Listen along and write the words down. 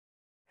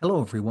Hello,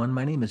 everyone.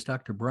 My name is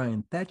Dr.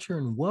 Brian Thatcher,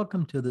 and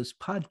welcome to this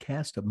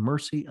podcast of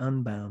Mercy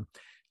Unbound.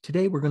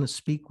 Today, we're going to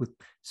speak with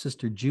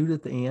Sister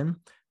Judith Ann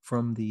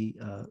from the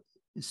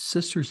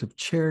Sisters of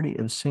Charity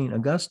of St.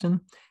 Augustine,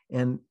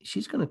 and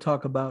she's going to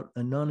talk about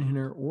a nun in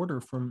her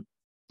order from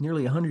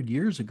nearly 100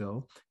 years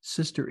ago,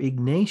 Sister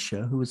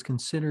Ignatia, who is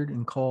considered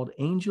and called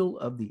Angel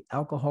of the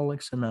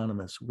Alcoholics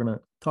Anonymous. We're going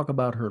to talk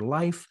about her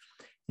life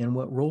and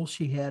what role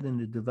she had in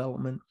the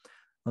development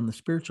on the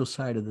spiritual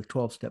side of the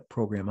 12-step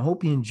program. I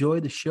hope you enjoy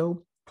the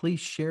show. Please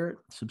share it,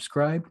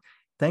 subscribe.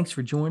 Thanks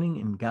for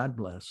joining, and God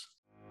bless.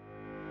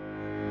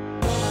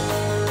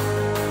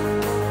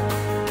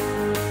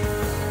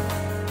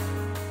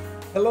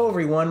 Hello,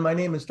 everyone. My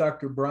name is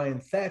Dr. Brian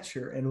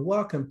Thatcher, and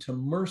welcome to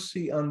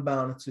Mercy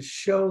Unbound. It's a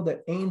show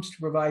that aims to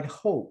provide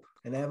hope,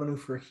 an avenue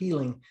for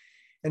healing,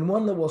 and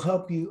one that will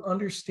help you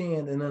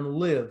understand and then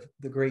live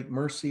the great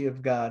mercy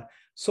of God.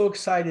 So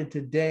excited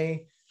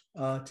today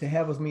to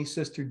have with me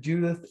Sister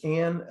Judith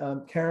Ann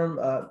Karam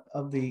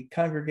of the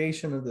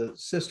Congregation of the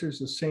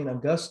Sisters of St.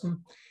 Augustine,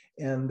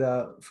 and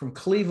from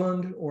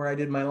Cleveland, where I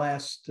did my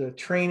last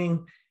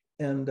training.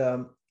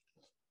 And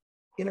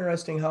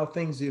interesting how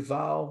things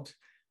evolved.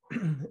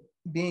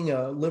 Being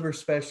a liver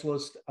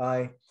specialist,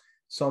 I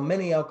saw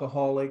many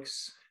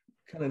alcoholics,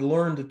 kind of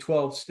learned the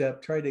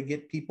 12-step, tried to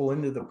get people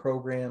into the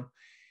program.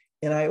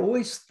 And I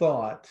always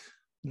thought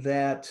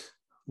that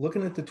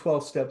looking at the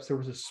 12 steps, there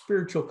was a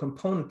spiritual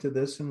component to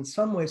this. And in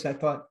some ways I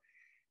thought,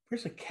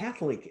 there's a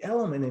Catholic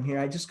element in here.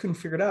 I just couldn't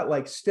figure it out.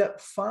 Like step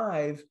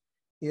 5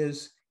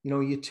 is,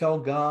 you tell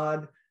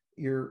God,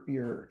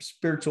 your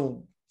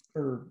spiritual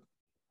or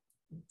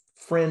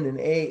friend in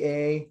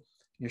AA,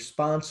 your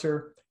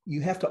sponsor, you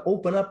have to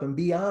open up and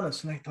be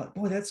honest. And I thought,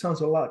 boy, that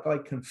sounds a lot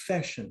like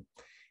confession.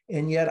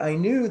 And yet I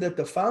knew that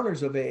the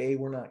founders of AA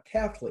were not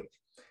Catholic.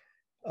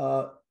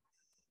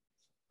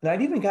 And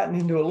I'd even gotten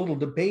into a little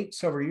debate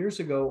several years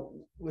ago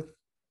with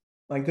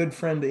my good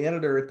friend, the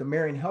editor at the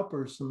Marian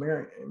Helpers, the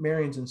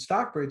Marians in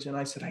Stockbridge. And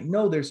I said, I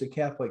know there's a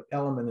Catholic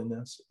element in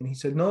this. And he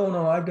said,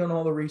 no, I've done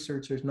all the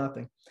research. There's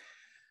nothing.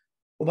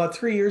 Well, about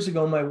 3 years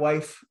ago, my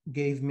wife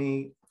gave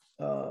me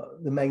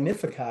the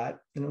Magnificat,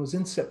 and it was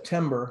in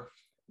September.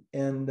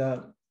 And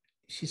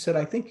she said,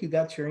 I think you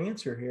got your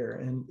answer here.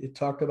 And it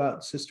talked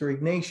about Sister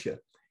Ignatia,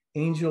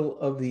 Angel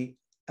of the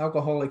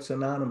Alcoholics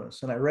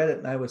Anonymous. And I read it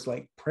and I was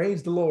like,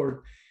 praise the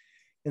Lord.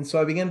 And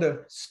so I began to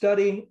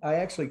study. I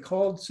actually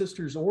called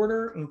Sisters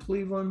Order in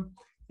Cleveland,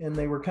 and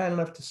they were kind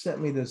enough to send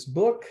me this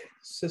book,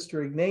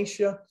 Sister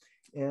Ignatia,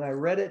 and I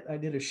read it. I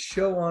did a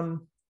show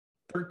on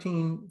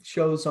 13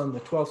 shows on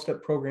the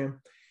 12-step program.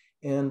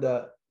 And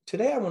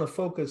today I want to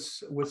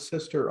focus with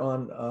Sister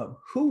on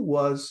who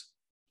was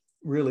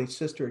really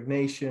Sister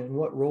Ignatia and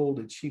what role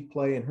did she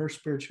play in her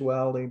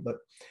spirituality. But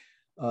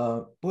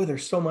boy,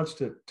 there's so much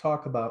to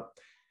talk about.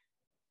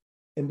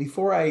 And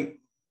before I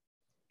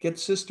get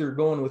Sister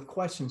going with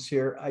questions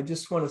here, I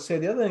just want to say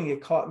the other thing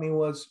that caught me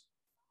was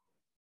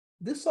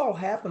this all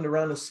happened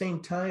around the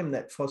same time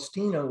that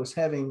Faustina was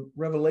having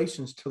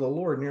revelations to the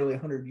Lord nearly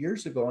 100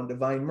 years ago on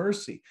divine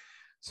mercy.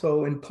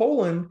 So in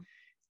Poland,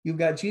 you've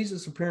got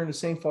Jesus appearing to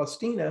St.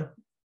 Faustina,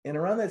 and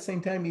around that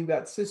same time, you've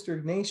got Sister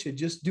Ignatia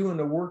just doing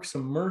the works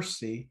of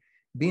mercy,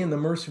 being the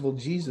merciful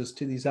Jesus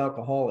to these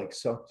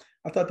alcoholics. So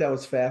I thought that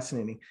was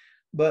fascinating.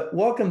 But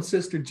welcome,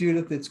 Sister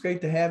Judith. It's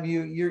great to have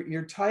you.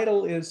 Your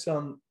title is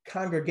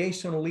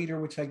Congregational Leader,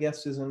 which I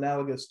guess is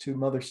analogous to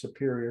Mother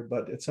Superior,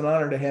 but it's an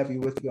honor to have you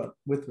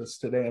with us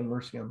today on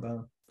Mercy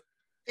Unbound.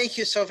 Thank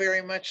you so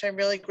very much. I'm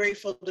really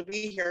grateful to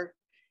be here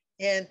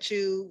and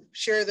to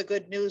share the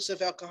good news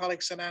of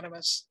Alcoholics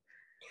Anonymous.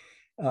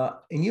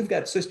 And you've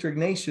got Sister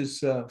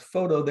Ignatia's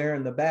photo there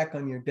in the back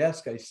on your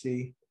desk, I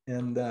see.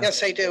 And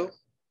yes, I do.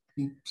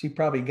 She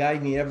probably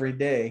guides me every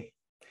day.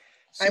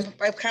 I'm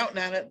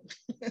counting on it.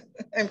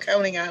 I'm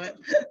counting on it.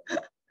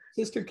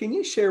 Sister, can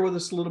you share with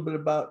us a little bit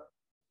about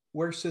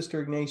where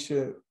Sister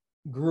Ignatia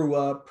grew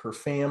up, her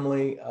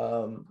family,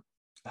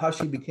 how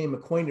she became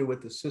acquainted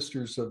with the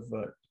Sisters of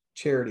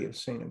Charity of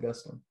St.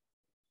 Augustine?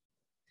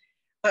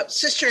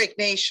 Sister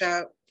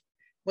Ignatia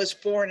was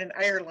born in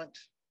Ireland,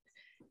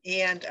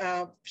 and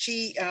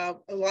she,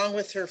 along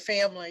with her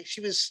family, she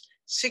was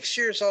 6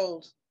 years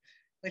old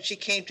when she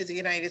came to the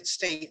United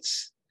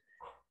States.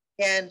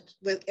 And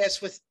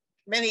as with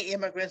many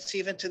immigrants,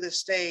 even to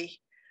this day,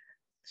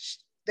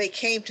 they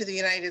came to the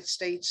United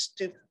States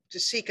to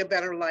seek a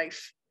better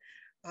life.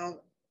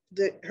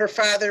 Her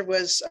father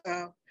was,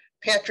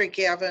 Patrick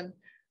Gavin,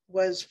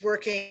 was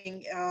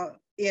working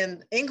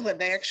in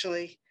England,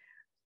 actually,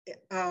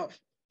 on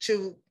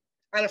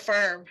a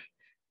farm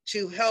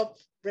to help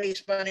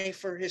raise money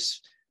for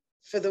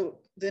the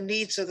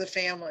needs of the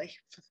family,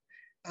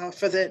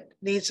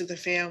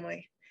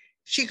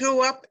 She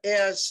grew up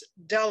as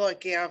Della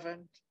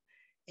Gavin,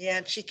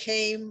 and she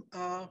came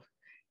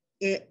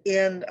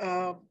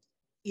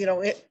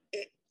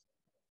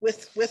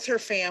with her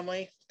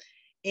family,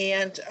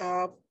 and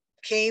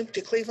came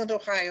to Cleveland,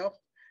 Ohio.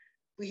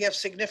 We have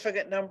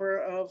significant number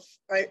of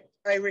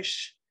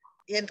Irish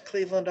in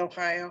Cleveland,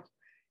 Ohio,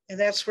 and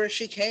that's where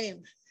she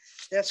came.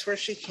 That's where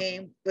she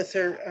came with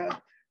her.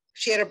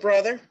 She had a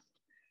brother,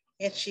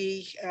 and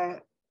she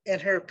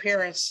and her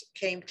parents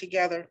came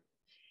together.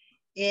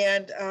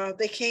 And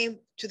they came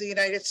to the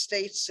United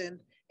States in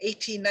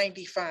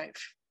 1895.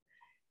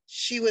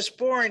 She was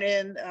born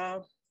in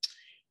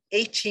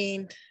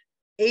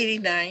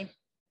 1889.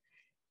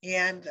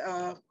 And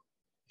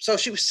so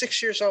she was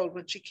 6 years old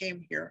when she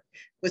came here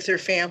with her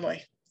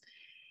family.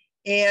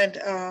 And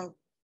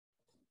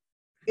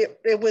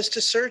it was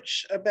to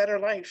search a better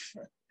life.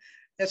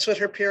 That's what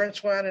her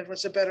parents wanted,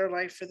 was a better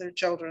life for their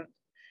children.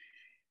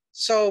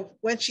 So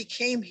when she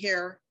came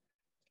here,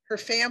 her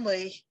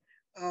family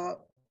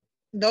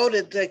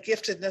noted the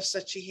giftedness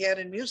that she had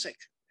in music.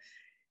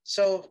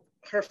 So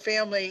her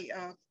family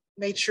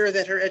made sure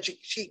that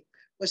she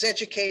was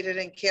educated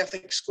in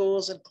Catholic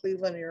schools in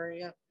Cleveland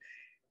area,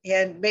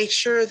 and made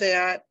sure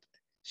that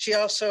she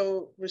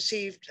also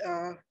received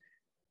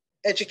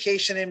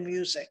education in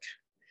music.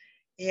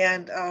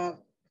 And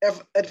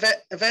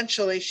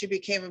eventually she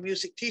became a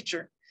music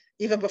teacher.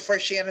 Even before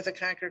she entered the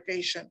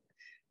congregation,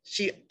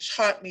 she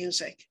taught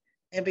music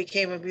and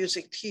became a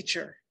music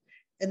teacher.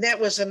 And that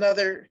was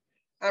another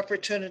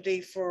opportunity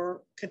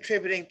for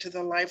contributing to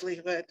the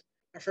livelihood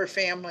of her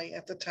family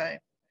at the time.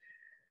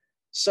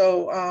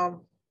 So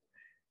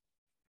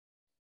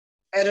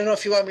I don't know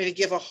if you want me to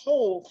give a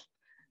whole,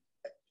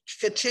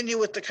 continue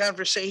with the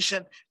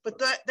conversation, but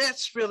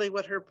that's really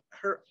what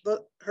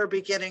her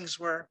beginnings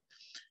were.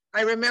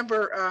 I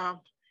remember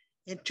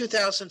in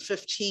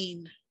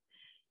 2015,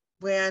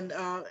 when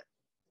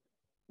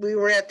we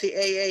were at the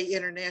AA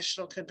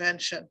International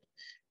Convention.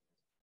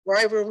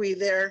 Why were we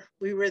there?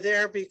 We were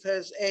there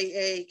because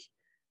AA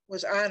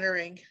was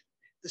honoring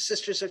the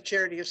Sisters of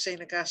Charity of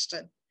St.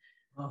 Augustine.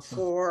 Awesome.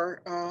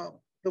 For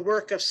the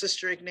work of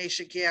Sister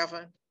Ignatia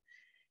Gavin.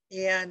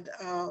 And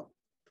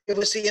it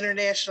was the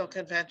International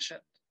Convention.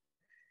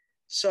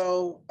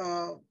 So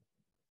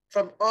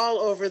from all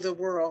over the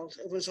world,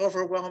 it was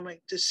overwhelming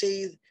to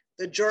see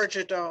the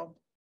Georgia Dome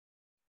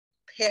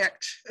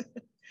packed.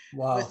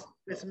 Wow.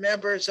 with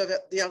members of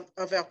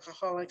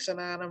Alcoholics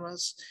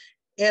Anonymous.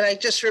 And I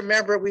just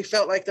remember we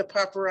felt like the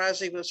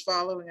paparazzi was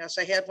following us.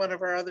 I had one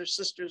of our other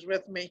sisters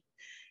with me,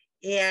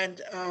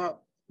 and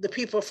the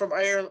people from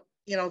Ireland,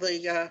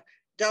 the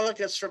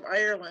delegates from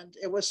Ireland,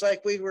 it was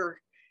like we were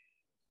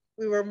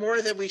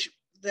more than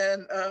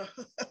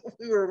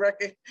we were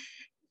recognized.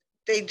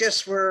 They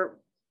just were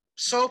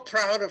so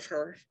proud of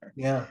her.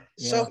 Yeah.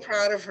 So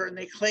proud of her, and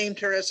they claimed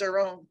her as their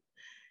own.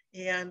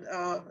 And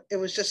it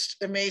was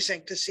just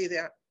amazing to see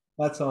that.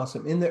 That's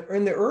awesome. In the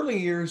early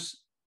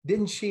years,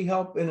 didn't she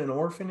help in an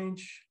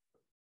orphanage,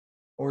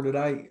 or did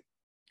I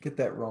get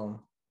that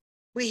wrong?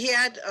 We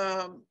had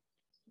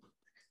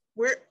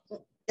we're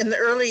in the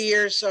early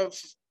years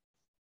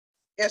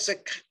as a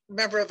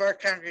member of our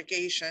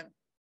congregation.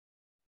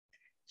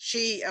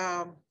 We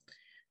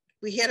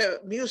had a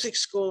music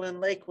school in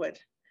Lakewood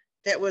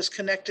that was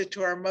connected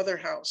to our mother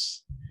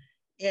house,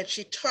 and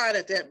she taught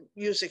at that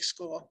music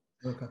school.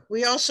 Okay.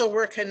 We also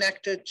were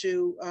connected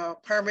to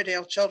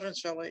Parmadale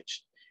Children's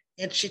Village,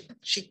 and she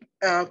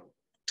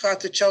taught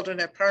the children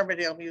at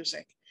Parmadale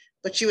music,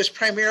 but she was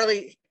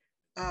primarily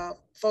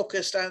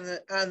focused on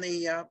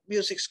the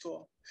music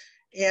school.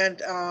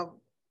 And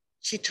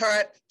she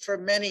taught for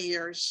many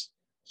years.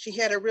 She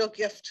had a real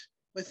gift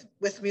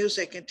with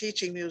music and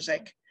teaching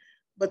music,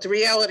 but the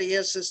reality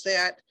is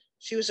that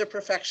she was a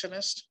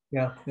perfectionist.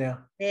 Yeah, yeah.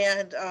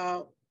 And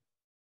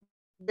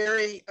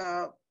very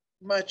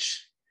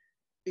much,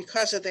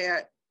 because of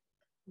that,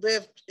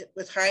 lived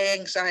with high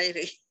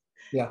anxiety.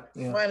 Yeah,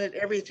 yeah. Wanted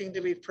everything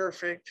to be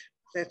perfect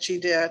that she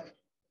did.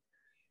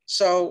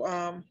 So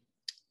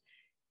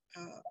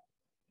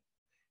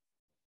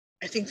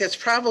I think that's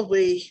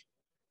probably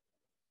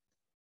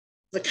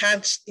the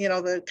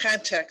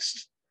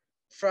context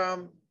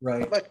from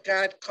what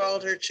God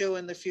called her to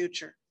in the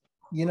future.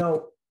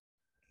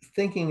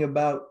 Thinking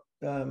about,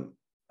 I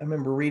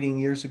remember reading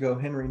years ago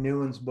Henry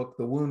Nouwen's book,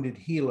 The Wounded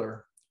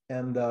Healer,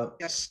 and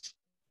yes.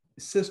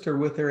 Sister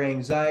with her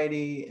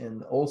anxiety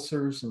and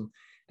ulcers. And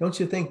don't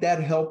you think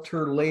that helped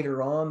her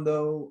later on,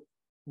 though,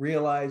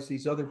 realize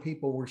these other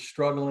people were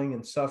struggling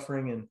and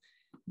suffering, and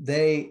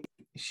they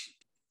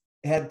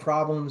had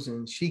problems,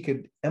 and she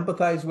could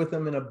empathize with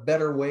them in a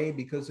better way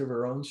because of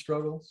her own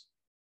struggles?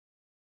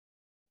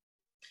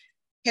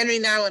 Henry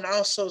Nouwen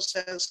also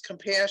says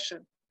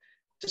compassion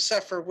to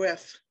suffer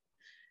with.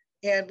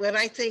 And when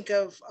I think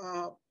of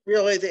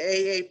really the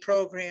AA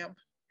program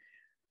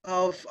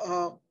of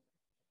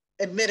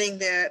admitting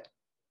that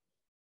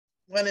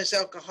one is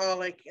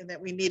alcoholic and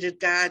that we needed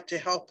God to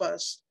help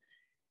us,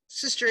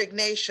 Sister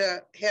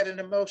Ignatia had an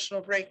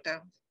emotional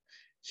breakdown.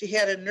 She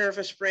had a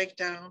nervous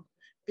breakdown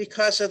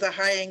because of the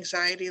high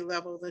anxiety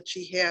level that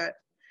she had.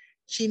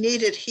 She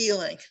needed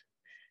healing.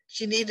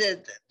 She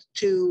needed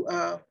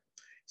to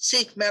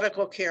seek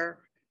medical care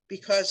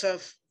because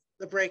of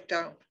the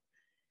breakdown.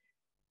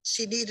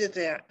 She needed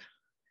that.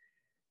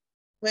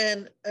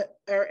 When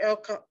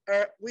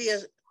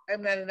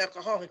I'm not an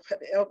alcoholic,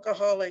 but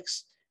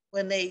alcoholics,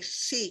 when they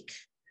seek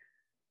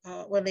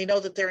when they know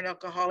that they're an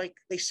alcoholic,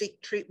 they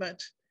seek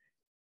treatment.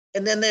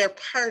 And then they're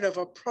part of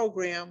a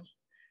program,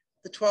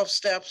 the 12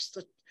 steps,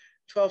 the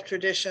 12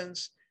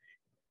 traditions.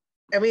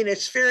 I mean,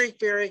 it's very,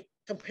 very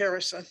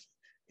comparable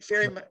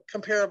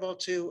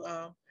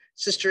to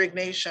Sister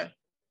Ignatia.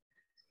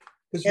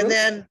 And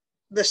then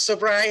the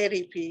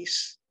sobriety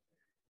piece,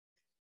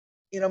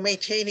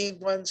 maintaining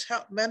one's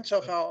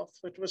mental health,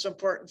 which was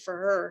important for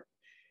her,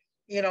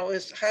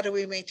 is how do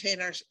we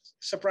maintain our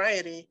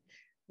sobriety?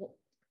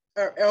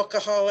 Our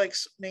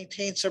alcoholics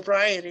maintain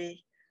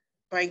sobriety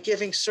by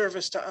giving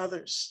service to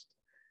others.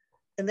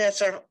 And that's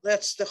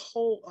the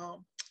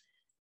whole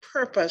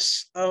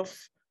purpose of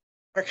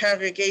our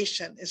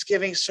congregation, is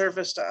giving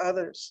service to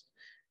others.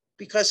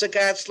 Because of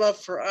God's love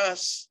for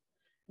us,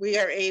 we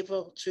are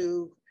able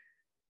to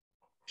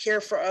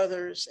care for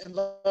others and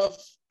love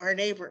our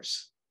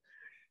neighbors.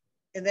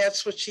 And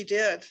that's what she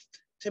did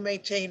to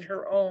maintain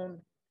her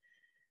own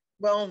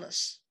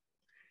wellness.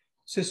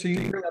 Sister,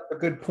 you bring up a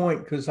good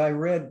point, because I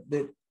read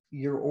that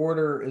your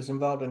order is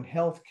involved in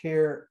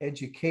healthcare,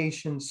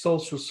 education,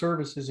 social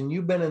services, and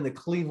you've been in the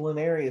Cleveland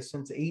area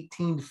since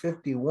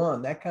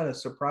 1851. That kind of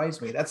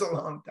surprised me. That's a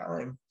long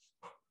time.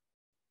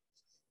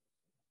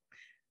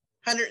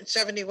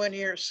 171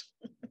 years.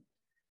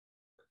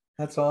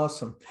 That's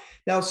awesome.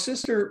 Now,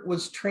 Sister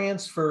was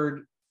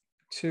transferred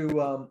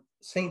to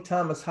St.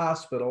 Thomas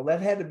Hospital.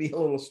 That had to be a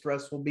little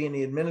stressful, being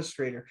the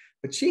administrator,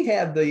 but she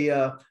had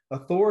the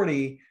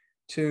authority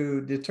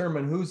to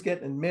determine who's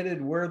getting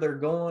admitted, where they're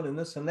going, and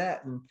this and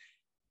that. And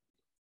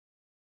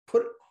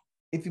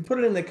if you put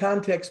it in the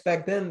context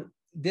back then,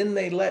 didn't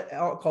they let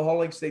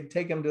alcoholics, they'd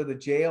take them to the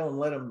jail and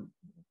let them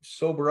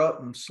sober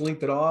up and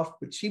sleep it off?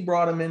 But she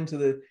brought them into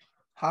the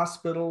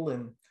hospital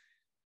and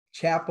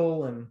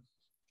chapel, and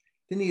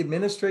then the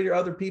administrator,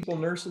 other people,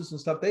 nurses and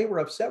stuff, they were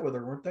upset with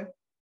her, weren't they?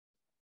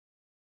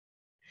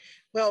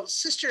 Well,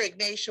 Sister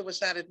Ignatia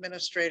was not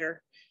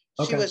administrator.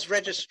 She Okay. was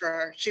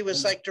registrar. She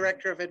was like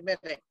director of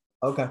admitting.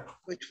 Okay.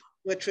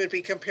 Which would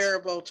be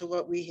comparable to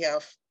what we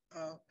have.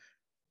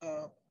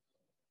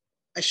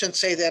 I shouldn't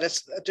say that,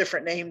 it's a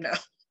different name now.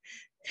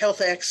 Health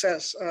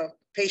access,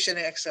 patient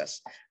access.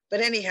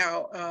 But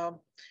anyhow,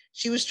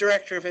 she was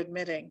director of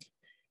admitting,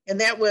 and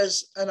that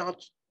was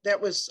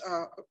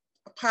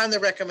upon the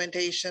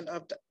recommendation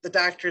of the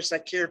doctors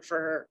that cared for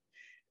her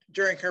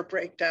during her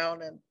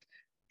breakdown and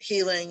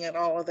healing and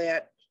all of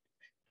that,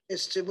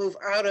 is to move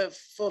out of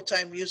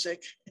full-time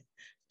music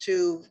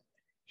to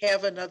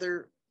have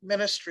another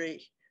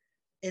ministry.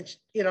 And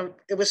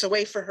it was a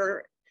way for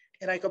her,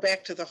 and I go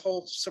back to the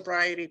whole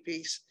sobriety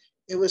piece,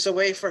 it was a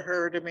way for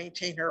her to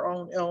maintain her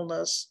own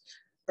illness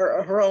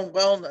or her own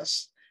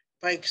wellness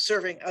by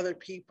serving other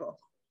people.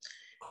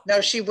 Now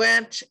she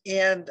went,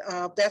 and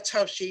that's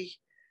how she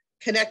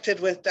connected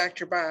with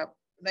Dr. Bob.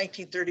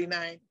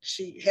 1939,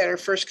 she had her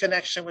first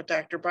connection with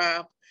Dr.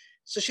 Bob.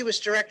 So she was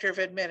director of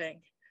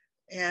admitting,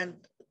 and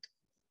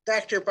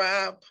Dr.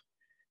 Bob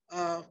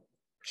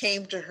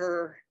came to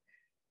her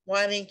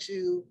wanting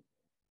to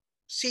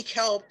seek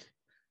help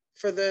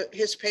for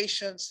his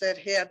patients that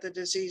had the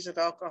disease of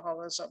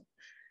alcoholism.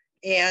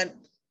 And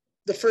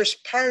the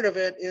first part of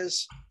it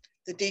is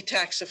the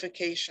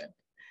detoxification,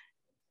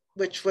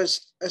 which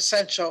was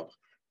essential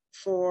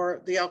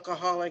for the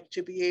alcoholic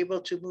to be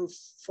able to move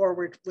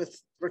forward with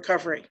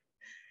recovery.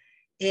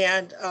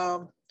 And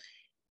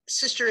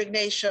Sister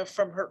Ignatia,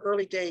 from her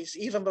early days,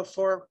 even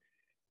before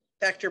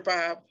Dr.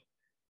 Bob,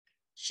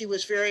 she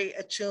was very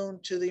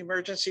attuned to the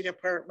emergency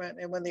department.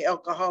 And when the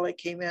alcoholic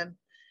came in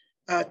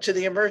to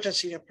the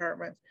emergency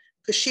department,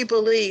 because she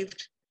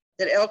believed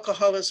that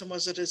alcoholism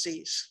was a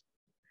disease.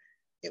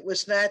 It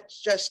was not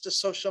just a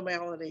social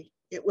malady,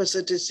 it was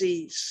a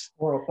disease.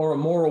 Or a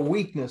moral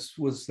weakness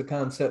was the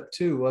concept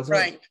too, wasn't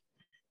it? Right.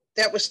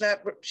 That was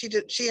not,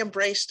 she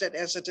embraced it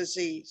as a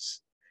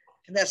disease.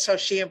 And that's how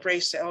she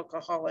embraced the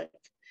alcoholic,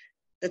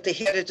 that they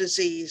had a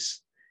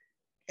disease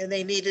and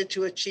they needed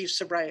to achieve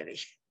sobriety.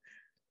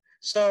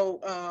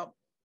 So,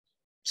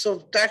 so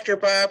Dr.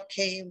 Bob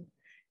came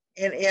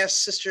and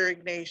asked Sister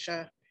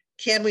Ignatia,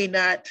 can we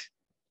not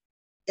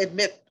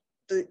admit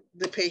the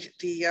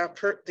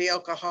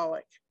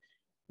alcoholic?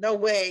 No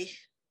way.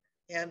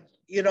 And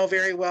you know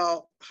very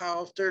well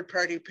how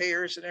third-party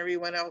payers and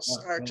everyone else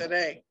are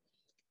today.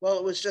 Well,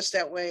 it was just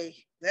that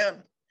way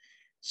then.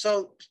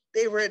 So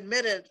they were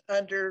admitted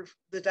under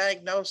the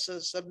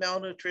diagnosis of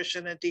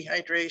malnutrition and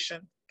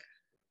dehydration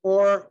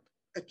or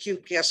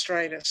acute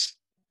gastritis.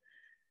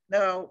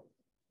 Now,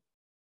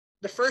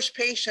 the first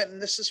patient, and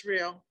this is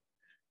real,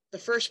 the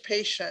first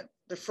patient,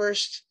 the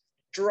first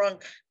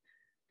drunk,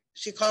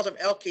 she called him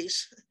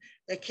Elkies,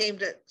 that came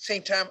to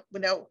St. Thomas.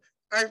 Now,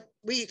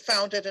 we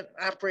founded and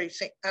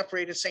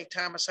operated St.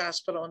 Thomas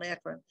Hospital in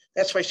Akron.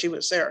 That's why she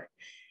was there.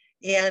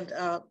 And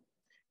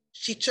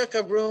she took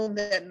a room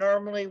that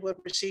normally would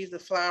receive the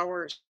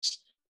flowers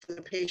for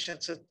the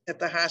patients at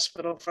the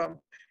hospital from,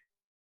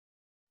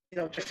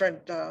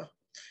 different.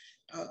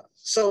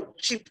 So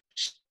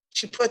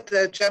she put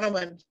the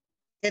gentleman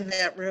in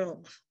that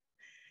room,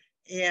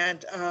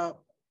 and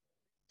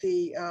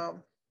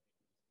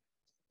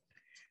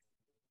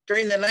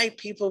during the night,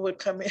 people would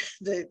come in.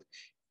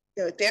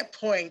 At that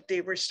point,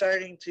 they were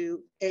starting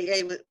to,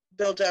 AA with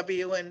Bill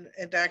W. and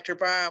Dr.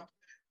 Bob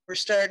were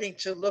starting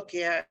to look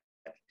at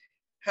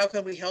how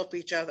can we help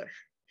each other.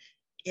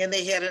 And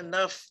they had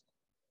enough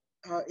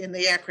in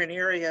the Akron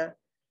area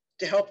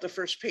to help the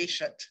first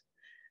patient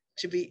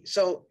to be,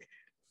 so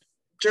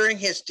during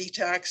his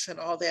detox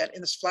and all that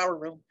in this flower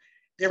room,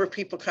 there were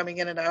people coming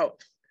in and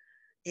out.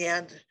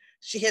 And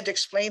she had to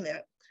explain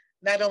that,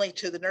 not only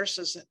to the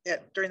nurses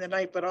during the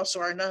night, but also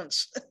our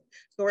nuns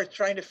who were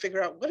trying to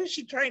figure out, what is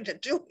she trying to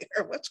do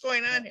here? What's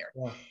going on here?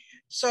 Yeah.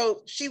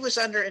 So she was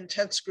under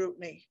intense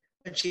scrutiny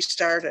when she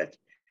started.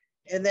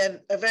 And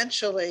then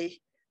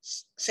eventually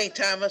St.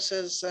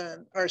 Thomas's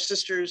and our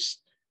sisters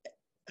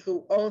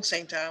who own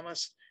St.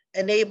 Thomas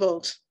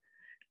enabled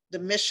the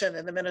mission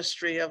and the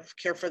ministry of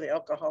care for the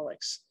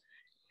alcoholics.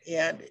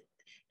 And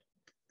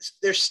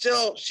there's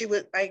still,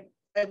 I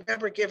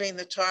remember giving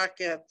the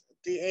talk at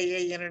the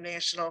AA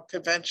International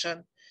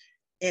Convention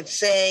and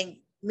saying,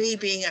 me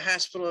being a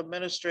hospital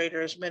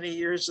administrator as many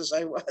years as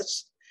I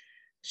was,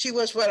 she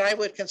was what I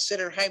would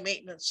consider high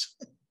maintenance.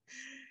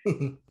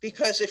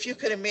 Because if you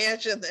could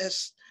imagine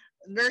this,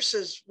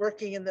 nurses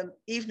working in the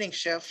evening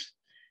shift,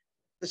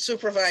 the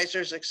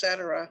supervisors, et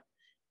cetera,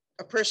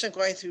 a person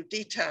going through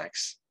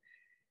detox,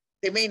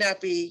 they may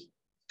not be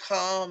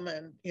calm.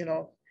 And,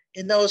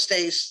 in those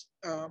days,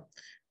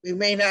 we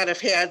may not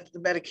have had the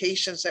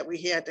medications that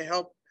we had to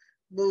help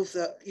move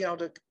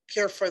to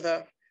care for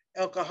the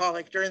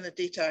alcoholic during the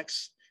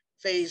detox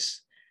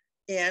phase.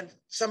 And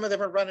some of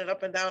them are running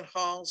up and down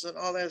halls and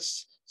all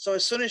this. So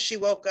as soon as she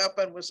woke up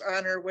and was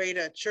on her way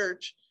to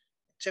church,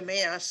 to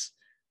mass,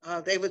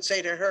 they would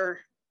say to her,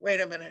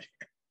 wait a minute,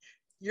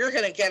 you're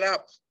going to get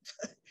up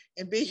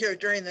and be here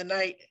during the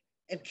night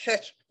and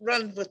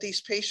run with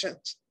these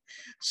patients.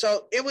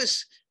 So it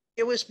was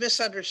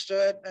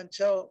misunderstood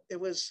until it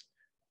was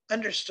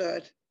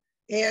understood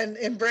and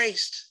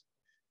embraced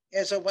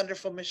as a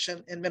wonderful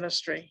mission and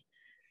ministry.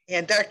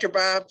 And Dr.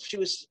 Bob,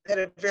 had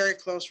a very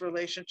close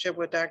relationship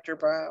with Dr.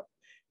 Bob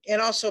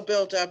and also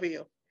Bill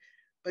W.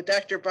 But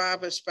Dr.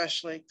 Bob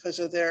especially, because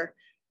of their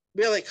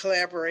really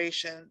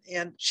collaboration.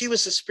 And she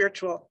was a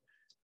spiritual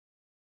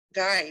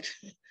guide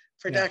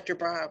for Dr.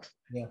 Bob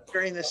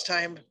during this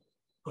time.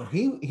 Well,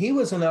 he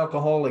was an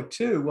alcoholic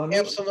too.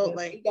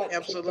 Absolutely. He got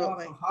Absolutely. kicked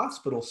off of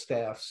hospital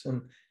staffs.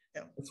 And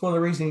that's one of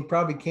the reasons he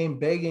probably came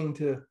begging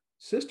to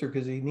Sister,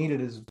 because he needed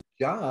his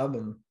job.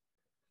 And,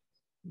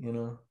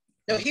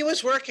 No, he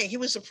was working. He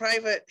was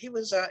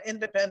an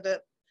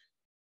independent,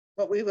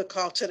 what we would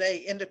call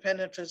today,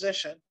 independent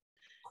physician.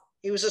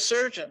 He was a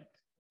surgeon.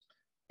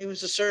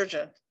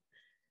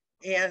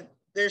 And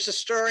there's a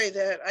story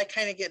that I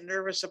kind of get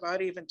nervous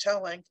about even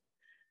telling,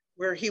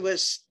 where he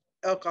was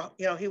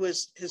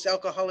his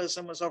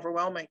alcoholism was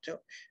overwhelming too.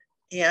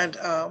 And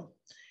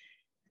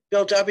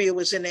Bill W.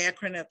 was in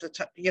Akron at the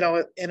time,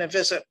 in a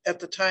visit at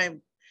the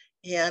time.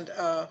 And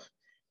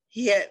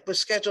he was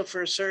scheduled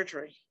for a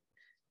surgery,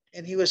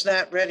 and he was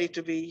not ready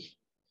to be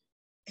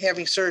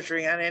having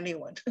surgery on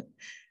anyone.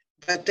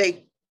 But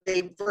they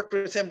worked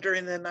with him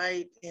during the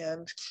night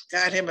and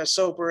got him as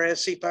sober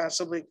as he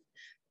possibly,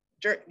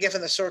 given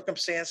the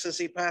circumstances,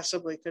 he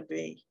possibly could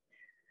be,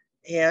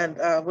 and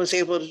was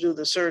able to do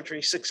the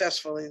surgery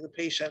successfully. The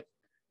patient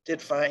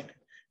did fine.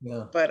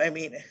 Yeah. But I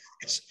mean,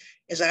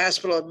 as a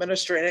hospital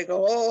administrator, I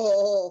go,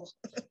 oh.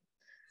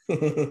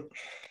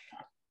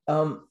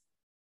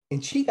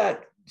 And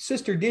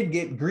Sister did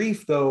get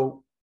grief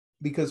though,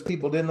 because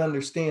people didn't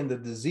understand the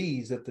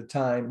disease at the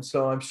time.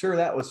 So I'm sure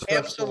that was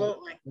stressful.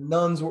 Absolutely. The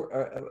nuns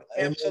were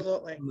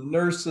absolutely, and the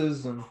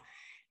nurses. And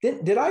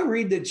did I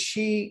read that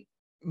she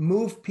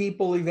moved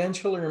people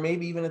eventually, or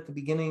maybe even at the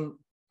beginning,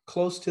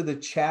 close to the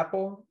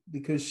chapel,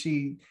 because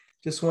she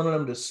just wanted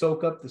them to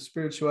soak up the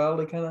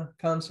spirituality kind of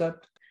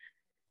concept?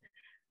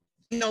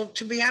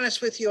 To be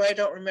honest with you, I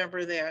don't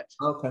remember that.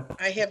 Okay.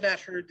 I have not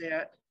heard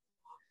that.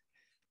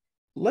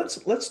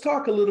 Let's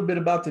talk a little bit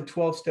about the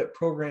 12-step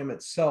program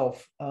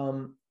itself.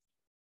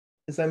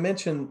 As I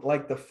mentioned,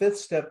 like the 5th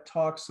step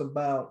talks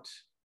about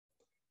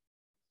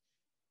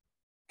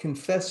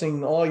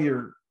confessing all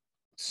your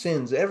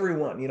sins,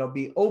 everyone,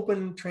 be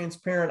open,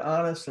 transparent,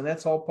 honest, and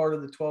that's all part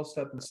of the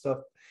 12-step and stuff.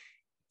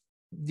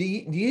 Do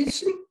you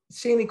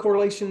see any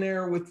correlation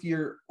there with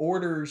your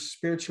order's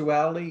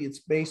spirituality? It's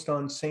based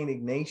on St.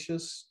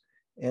 Ignatius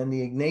and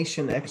the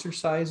Ignatian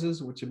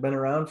exercises, which have been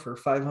around for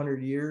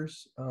 500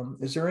 years.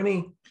 Is there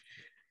any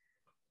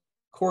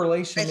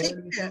correlation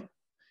there?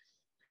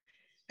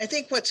 I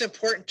think what's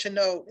important to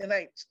know, and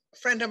a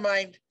friend of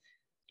mine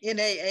in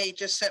AA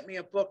just sent me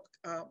a book,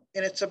 and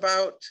it's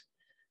about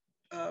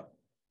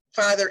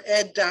Father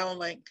Ed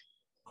Dowling,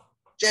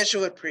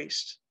 Jesuit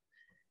priest.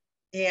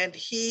 And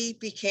he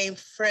became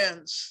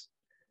friends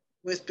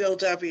with Bill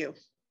W.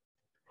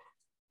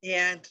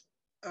 And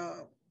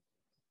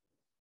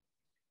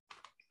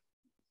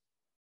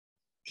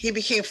he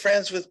became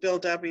friends with Bill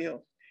W.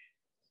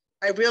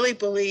 I really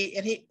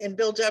believe, and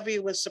Bill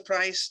W. was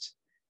surprised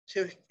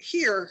to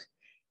hear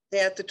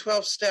that the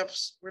 12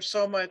 steps were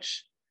so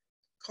much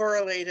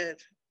correlated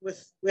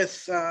with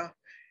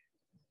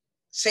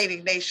St.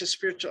 Ignatius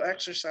spiritual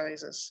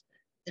exercises.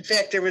 In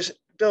fact, there was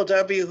Bill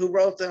W. who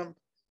wrote them,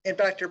 and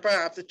Dr.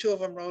 Bob, the two of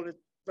them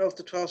wrote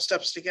the 12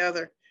 steps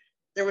together.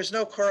 There was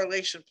no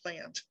correlation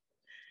planned.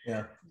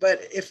 Yeah.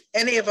 But if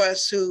any of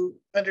us who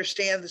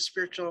understand the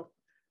spiritual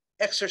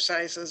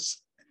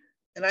exercises,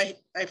 and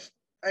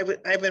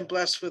I've been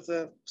blessed with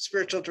a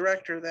spiritual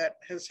director that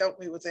has helped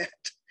me with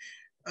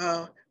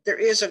that.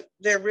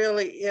 There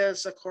really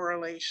is a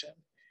correlation.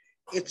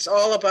 It's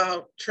all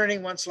about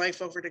turning one's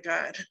life over to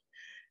God.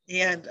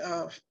 And,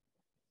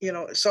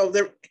 so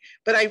there,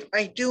 but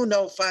I do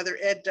know Father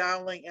Ed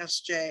Dowling,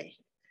 SJ,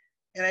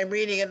 and I'm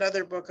reading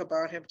another book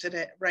about him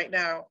today, right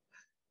now,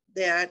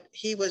 that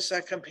he was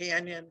a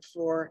companion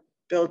for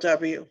Bill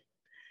W.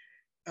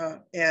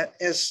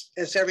 As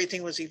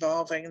everything was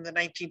evolving in the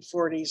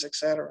 1940s, et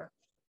cetera.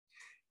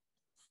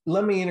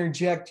 Let me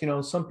interject.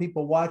 Some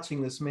people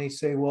watching this may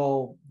say,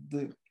 well,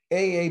 the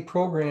AA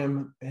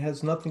program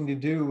has nothing to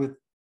do with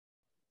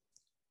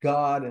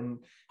God, and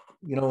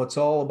it's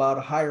all about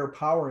a higher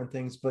power and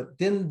things. But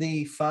didn't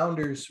the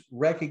founders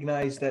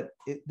recognize that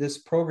this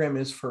program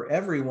is for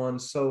everyone?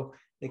 So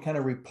they kind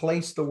of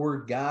replaced the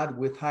word God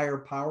with higher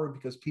power,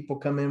 because people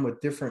come in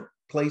with different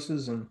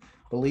places and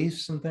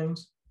beliefs and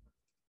things.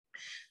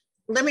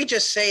 Let me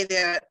just say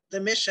that the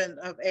mission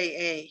of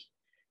AA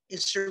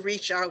is to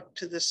reach out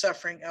to the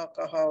suffering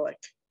alcoholic.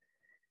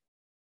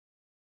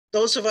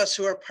 Those of us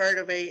who are part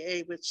of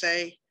AA would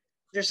say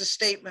there's a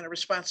statement, a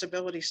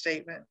responsibility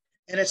statement,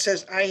 and it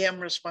says, I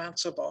am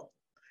responsible.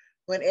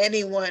 When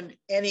anyone,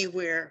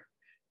 anywhere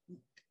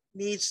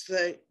needs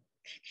the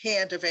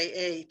hand of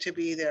AA to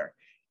be there.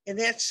 And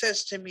that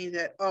says to me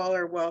that all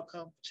are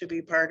welcome to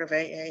be part of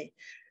AA.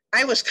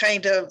 I was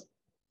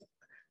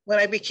when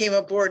I became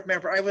a board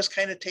member, I was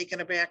kind of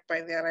taken aback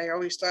by that. I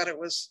always thought it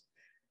was,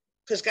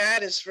 because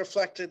God is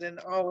reflected in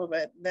all of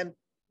it, and then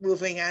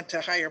moving on to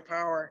higher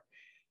power.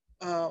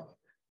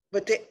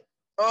 But they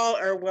all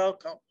are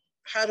welcome.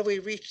 How do we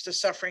reach the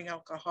suffering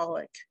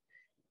alcoholic?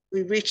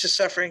 We reach the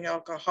suffering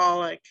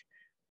alcoholic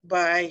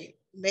by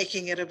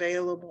making it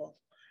available.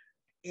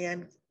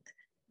 And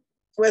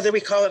whether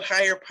we call it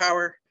higher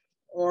power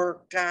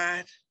or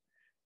God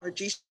or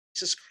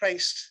Jesus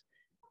Christ,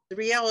 the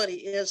reality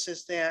is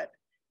that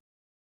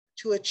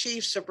to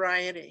achieve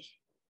sobriety,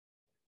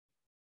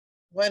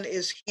 one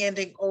is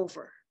handing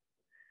over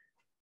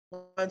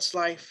one's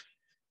life,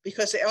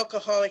 because the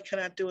alcoholic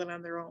cannot do it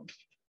on their own.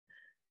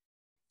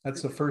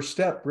 That's the first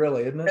step,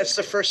 really, isn't it? That's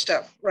the first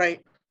step,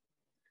 right?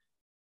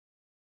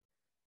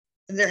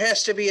 And there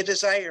has to be a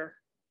desire.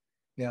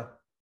 Yeah.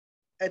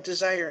 A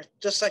desire,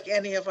 just like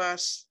any of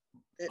us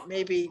that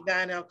may be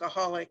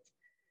non-alcoholic,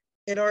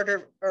 in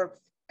order, or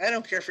I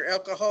don't care if you're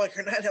alcoholic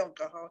or not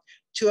alcoholic,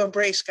 to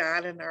embrace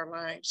God in our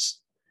lives.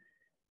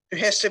 There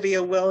has to be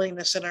a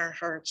willingness in our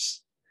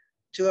hearts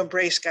to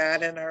embrace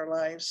God in our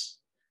lives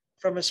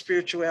from a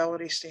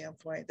spirituality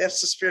standpoint.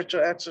 That's the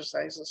spiritual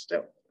exercises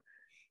too.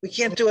 We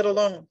can't do it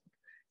alone.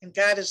 And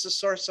God is the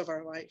source of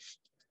our life.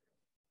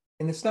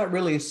 And it's not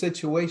really a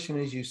situation,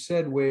 as you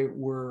said, where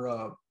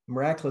we're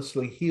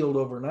miraculously healed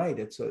overnight.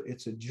 It's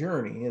a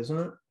journey, isn't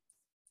it?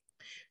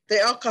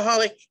 The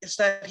alcoholic is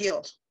not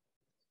healed.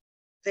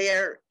 They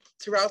are,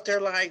 throughout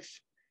their life,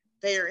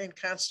 they are in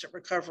constant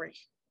recovery.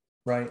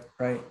 Right.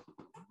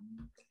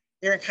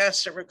 They're in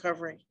constant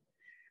recovery.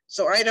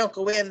 So I don't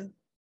go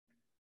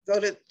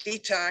to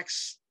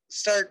detox,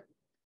 start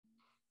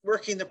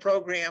working the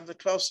program, the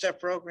 12-step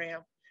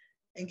program,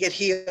 and get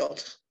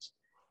healed.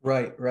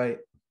 Right.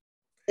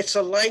 It's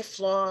a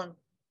lifelong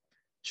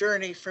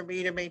journey for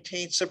me to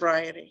maintain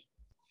sobriety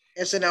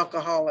as an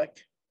alcoholic.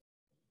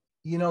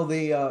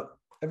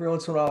 Every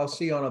once in a while I'll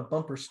see on a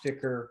bumper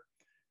sticker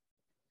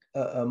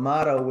a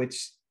motto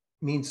which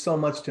means so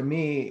much to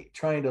me: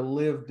 trying to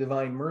live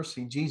divine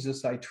mercy.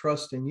 Jesus, I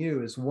trust in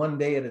you, is one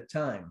day at a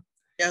time.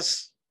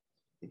 Yes.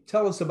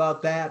 Tell us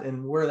about that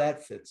and where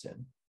that fits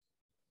in.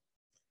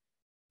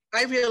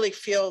 I really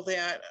feel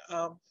that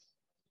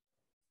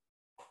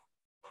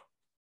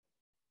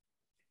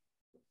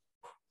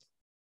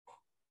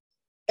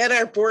at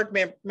our board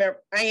member,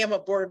 I am a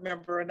board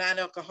member, a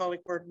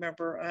non-alcoholic board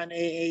member on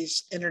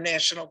AA's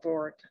international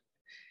board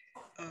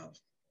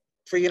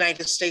for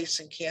United States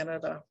and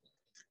Canada.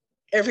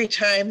 Every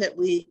time that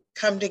we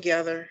come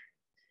together,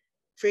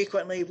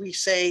 frequently we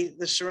say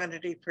the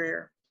serenity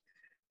prayer.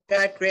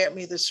 God grant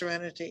me the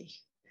serenity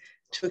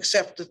to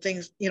accept the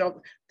things,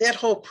 that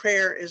whole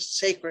prayer is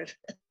sacred.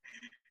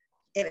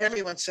 And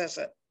everyone says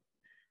it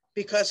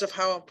because of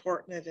how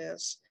important it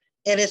is.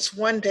 And it's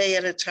one day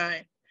at a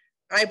time.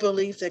 I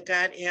believe that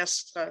God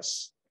asks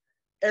us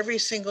every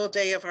single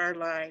day of our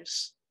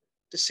lives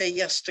to say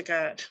yes to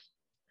God.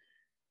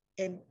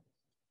 And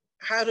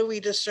how do we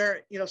discern?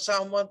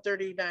 Psalm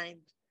 139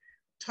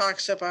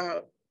 talks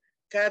about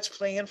God's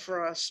plan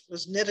for us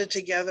was knitted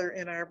together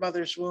in our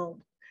mother's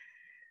womb.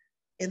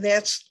 And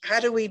that's, how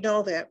do we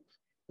know that?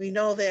 We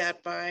know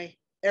that by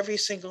every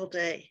single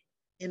day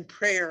in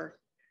prayer,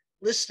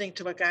 listening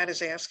to what God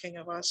is asking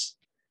of us.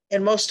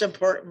 And most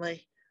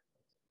importantly,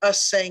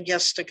 us saying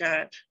yes to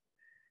God.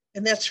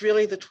 And that's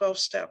really the 12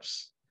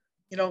 steps.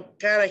 You know,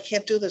 God, I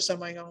can't do this on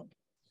my own.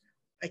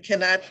 I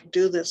cannot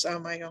do this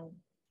on my own.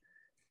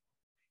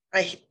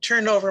 I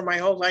turn over my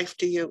whole life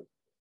to you.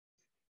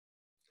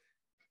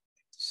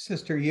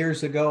 Sister,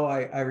 years ago,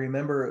 I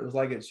remember it was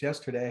like it's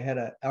yesterday. I had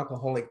an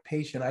alcoholic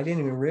patient. I didn't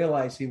even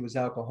realize he was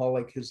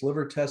alcoholic. His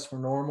liver tests were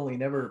normal. He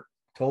never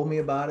told me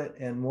about it.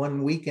 And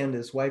one weekend,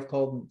 his wife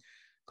called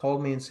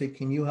me and said,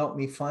 "Can you help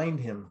me find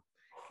him?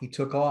 He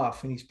took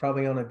off and he's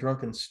probably on a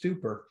drunken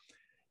stupor."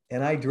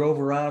 And I drove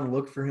around,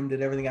 looked for him,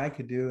 did everything I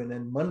could do. And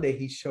then Monday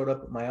he showed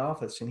up at my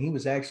office and he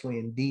was actually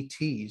in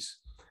DTs,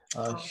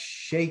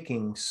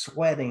 shaking,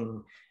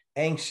 sweating,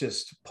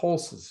 anxious,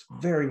 pulses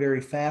very,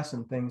 very fast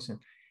and things. And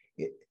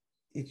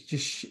it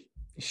just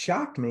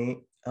shocked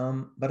me.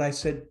 But I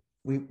said,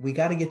 we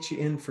got to get you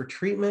in for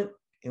treatment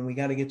and we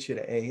got to get you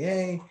to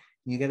AA.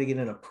 You got to get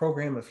in a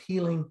program of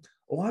healing.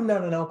 Oh, I'm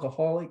not an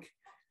alcoholic.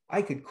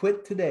 I could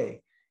quit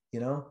today, you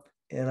know,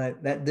 and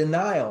that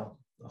denial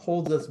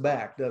holds us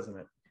back, doesn't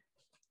it?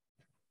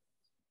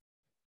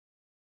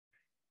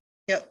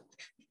 Yeah.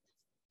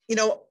 You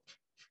know,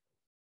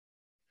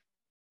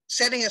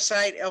 setting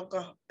aside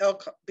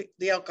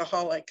the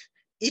alcoholic,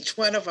 each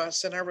one of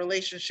us in our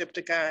relationship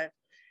to God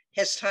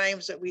has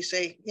times that we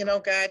say, you know,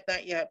 God,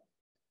 not yet,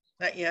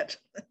 not yet.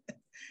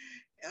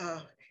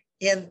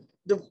 And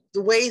the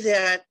way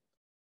that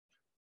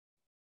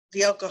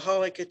the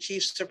alcoholic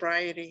achieves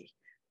sobriety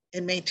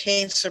and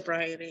maintains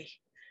sobriety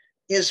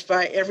is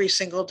by every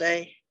single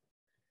day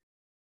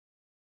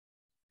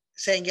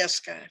saying, yes,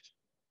 God,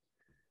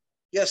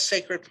 yes,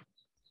 sacred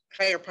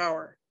higher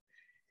power,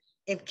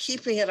 and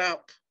keeping it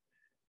up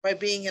by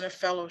being in a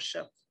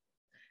fellowship.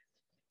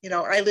 You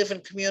know, I live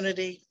in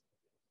community,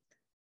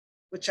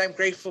 which I'm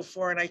grateful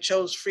for, and I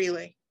chose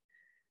freely.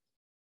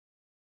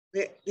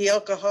 The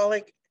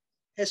alcoholic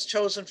has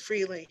chosen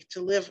freely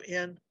to live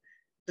in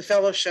the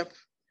fellowship,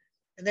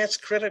 and that's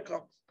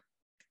critical.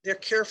 Their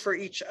care for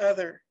each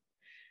other,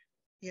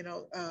 you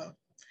know,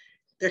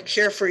 their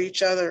care for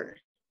each other,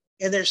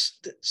 and there's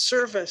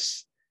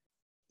service,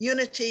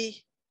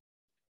 unity,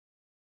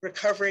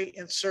 recovery,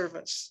 and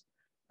service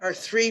are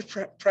three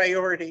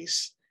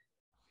priorities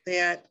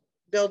that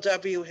Bill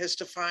W. has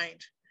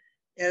defined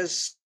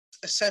as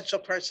essential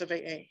parts of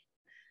AA.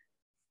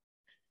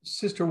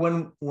 Sister,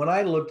 when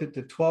I looked at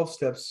the 12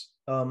 steps,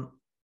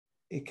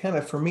 it kind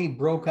of, for me,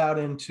 broke out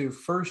into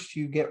first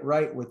you get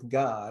right with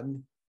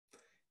God,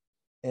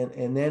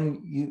 and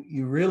then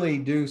you really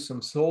do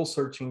some soul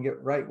searching,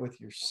 get right with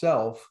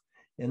yourself.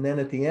 And then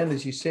at the end,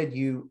 as you said,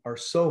 you are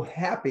so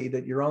happy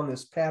that you're on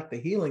this path to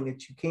healing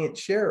that you can't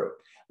share it,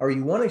 or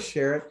you want to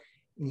share it,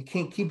 and you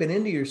can't keep it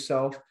into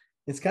yourself.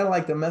 It's kind of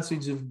like the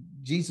message of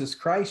Jesus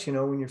Christ, you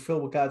know, when you're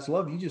filled with God's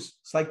love,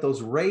 it's like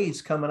those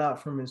rays coming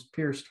out from his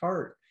pierced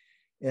heart.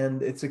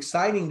 And it's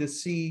exciting to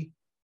see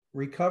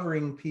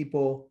recovering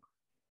people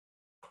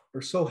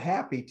are so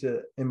happy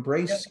to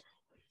embrace.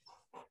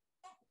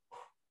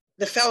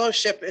 The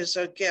fellowship is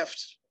a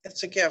gift.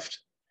 It's a gift.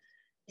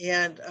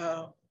 And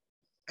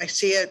I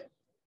see it.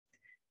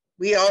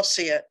 We all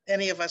see it.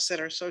 Any of us that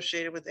are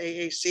associated with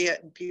AA see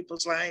it in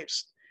people's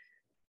lives.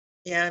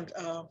 And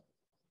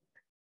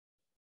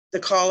the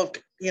call of,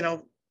 you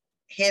know,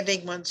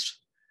 handing one's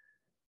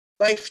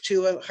life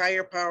to a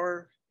higher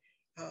power,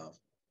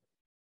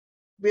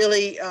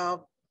 really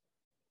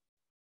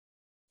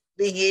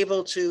being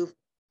able to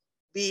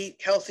be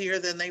healthier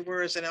than they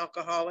were as an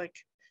alcoholic,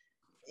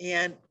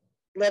 and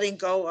letting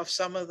go of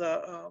some of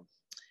the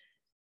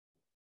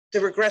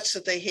regrets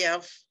that they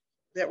have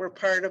that were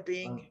part of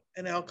being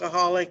an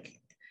alcoholic,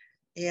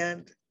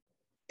 and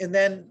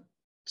then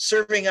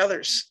serving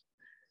others.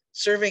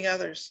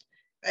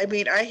 I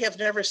mean, I have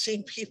never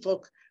seen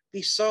people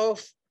be so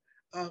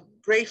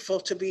grateful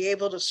to be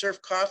able to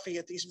serve coffee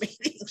at these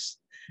meetings.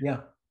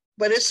 Yeah.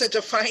 But it's a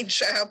defined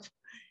job,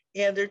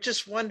 and they're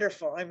just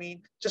wonderful. I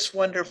mean, just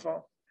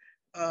wonderful.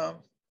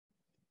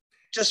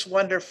 Just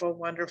wonderful,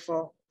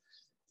 wonderful.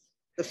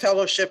 The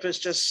fellowship is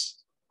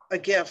just a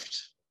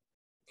gift.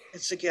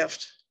 It's a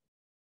gift.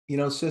 You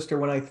know, sister,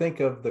 when I think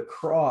of the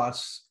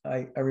cross,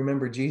 I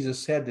remember Jesus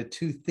said to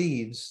two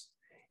thieves,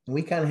 and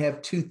we kind of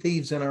have two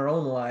thieves in our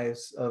own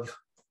lives of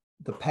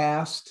the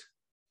past.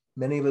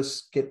 Many of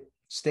us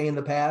stay in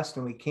the past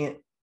and we can't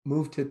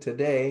move to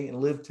today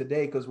and live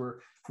today because we're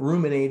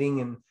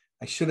ruminating and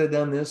I should have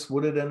done this,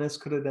 would have done this,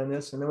 could have done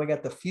this. And then we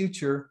got the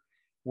future,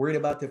 worried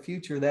about the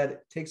future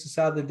that takes us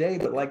out of the day.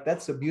 But like,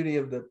 that's the beauty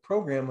of the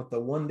program with the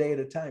one day at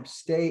a time.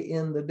 Stay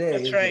in the day.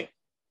 That's right.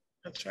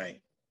 That's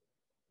right.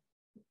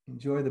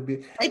 Enjoy the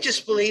beauty. I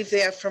just believe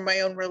that from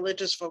my own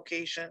religious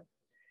vocation.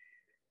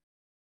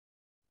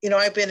 You know,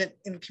 I've been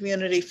in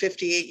community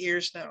 58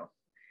 years now.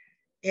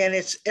 And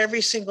it's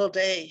every single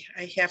day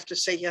I have to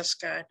say, yes,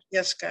 God,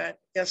 yes, God,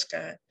 yes,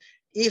 God.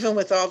 Even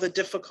with all the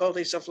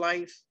difficulties of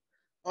life,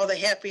 all the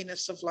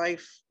happiness of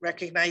life,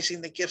 recognizing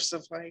the gifts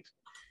of life.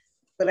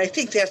 But I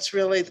think that's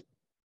really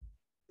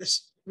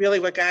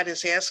what God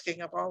is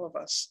asking of all of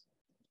us.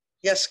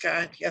 Yes,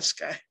 God, yes,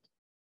 God.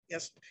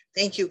 Yes,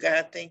 thank you,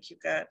 God, thank you,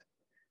 God.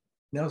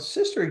 Now,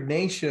 Sister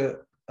Ignatia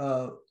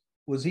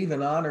was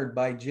even honored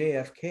by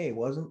JFK,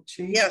 wasn't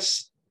she?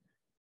 Yes.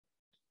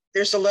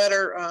 There's a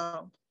letter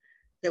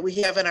that we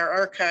have in our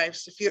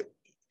archives. If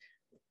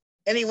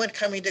anyone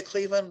coming to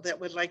Cleveland that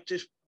would like to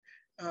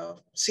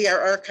see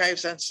our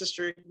archives on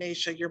Sister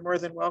Ignatia, you're more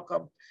than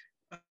welcome.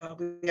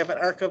 We have an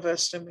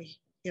archivist, and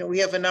we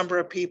have a number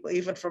of people,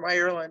 even from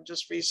Ireland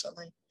just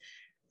recently,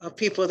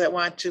 people that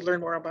want to learn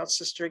more about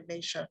Sister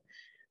Ignatia.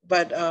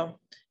 But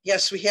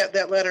yes, we have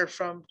that letter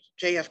from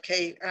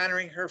JFK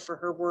honoring her for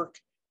her work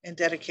and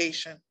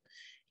dedication.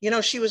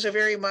 She was a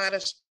very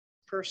modest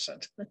person.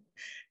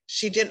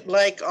 She didn't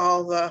like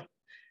all the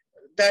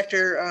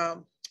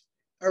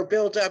or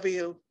Bill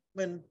W.,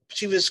 when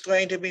she was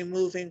going to be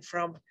moving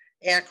from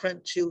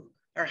Akron to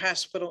our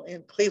hospital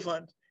in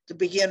Cleveland to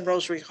begin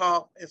Rosary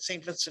Hall at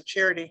St. Vincent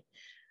Charity.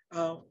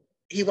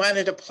 He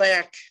wanted a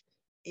plaque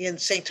in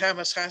St.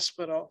 Thomas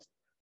Hospital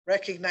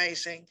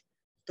recognizing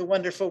the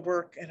wonderful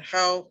work and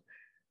how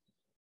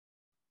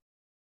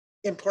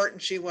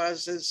important she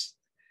was as,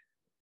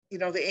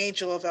 the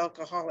angel of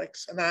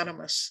Alcoholics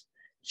Anonymous.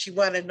 She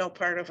wanted no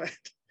part of it.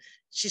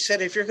 She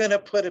said, if you're going to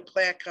put a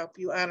plaque up,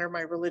 you honor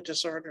my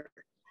religious order.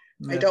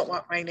 Yes. I don't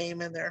want my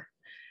name in there.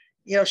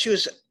 She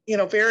was,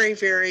 very,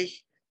 very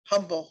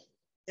humble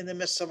in the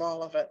midst of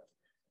all of it.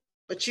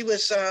 But she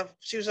was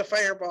a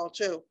fireball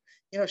too.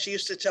 She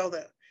used to tell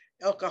the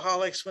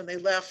alcoholics when they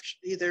left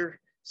either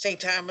St.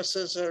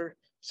 Thomas's or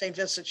St.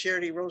 Vincent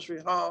Charity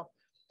Rosary Hall,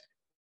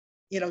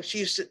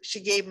 she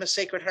gave them a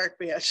Sacred Heart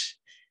badge.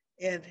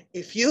 And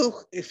if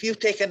you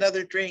take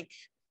another drink,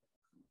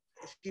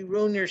 if you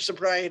ruin your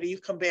sobriety, you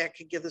come back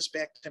and give this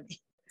back to me.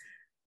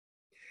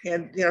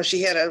 And,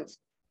 she had a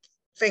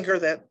finger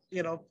that,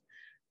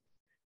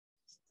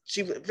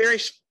 she was very,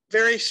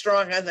 very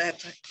strong on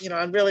that,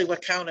 on really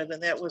what counted,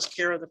 and that was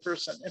care of the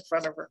person in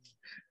front of her.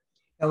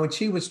 And when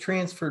she was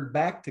transferred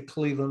back to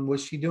Cleveland,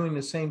 was she doing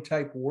the same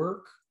type of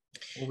work?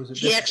 Or was it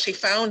she actually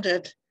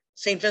founded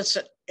St.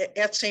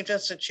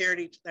 Vincent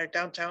Charity, our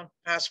downtown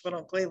hospital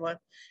in Cleveland,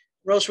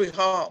 Rosary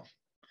Hall.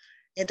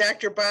 And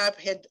Dr. Bob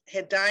had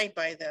died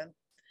by then.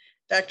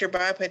 Dr.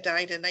 Bob had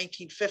died in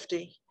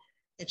 1950,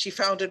 and she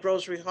founded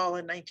Rosary Hall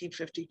in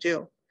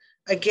 1952.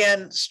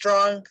 Again,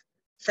 strong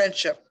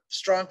friendship.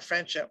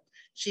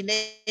 She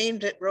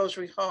named it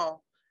Rosary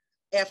Hall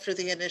after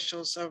the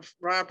initials of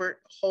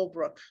Robert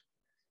Holbrook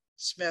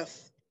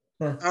Smith,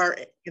 our,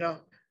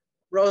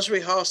 Rosary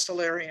Hall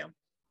Solarium,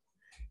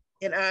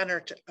 in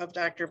honor of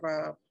Dr.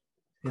 Bob.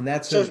 And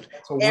that's and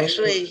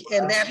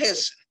that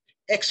has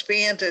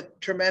expanded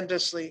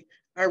tremendously.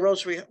 Our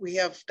Rosary, we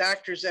have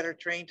doctors that are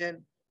trained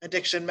in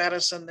addiction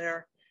medicine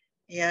there,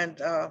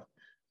 and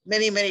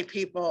many, many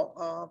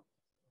people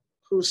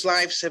whose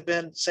lives have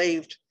been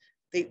saved.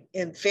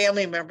 And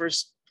family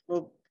members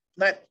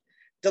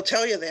they'll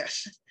tell you that.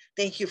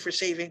 Thank you for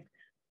saving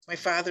my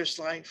father's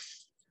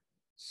life.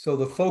 So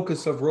the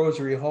focus of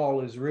Rosary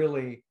Hall is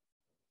really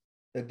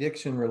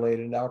addiction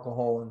related,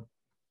 alcohol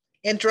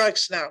and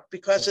drugs now,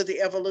 because of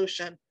the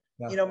evolution.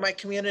 Yeah. My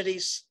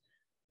community's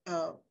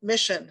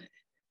mission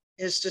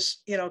is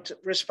just, to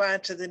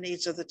respond to the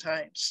needs of the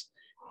times,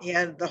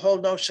 and the whole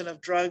notion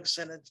of drugs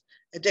and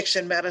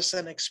addiction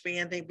medicine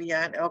expanding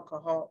beyond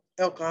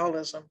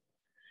alcoholism.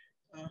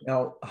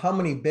 Now, how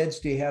many beds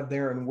do you have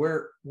there, and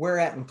where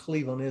at in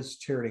Cleveland is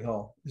Charity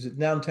Hall? Is it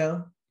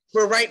downtown?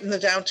 We're right in the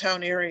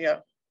downtown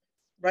area,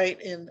 right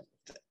in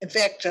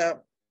fact,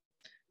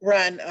 we're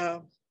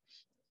on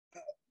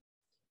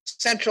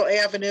Central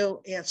Avenue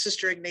and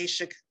Sister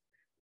Ignatia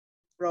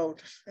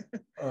Road.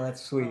 Oh,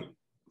 that's sweet.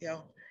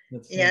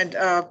 And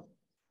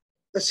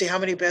let's see, how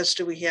many beds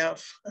do we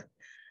have?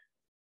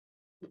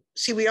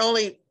 See, when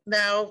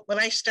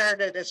I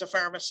started as a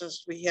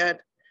pharmacist, we had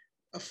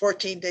a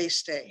 14-day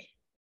stay.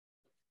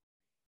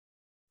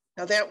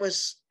 Now that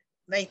was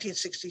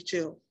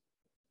 1962.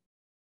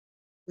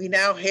 We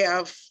now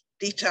have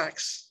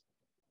detox.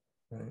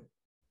 Right.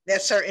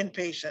 That's our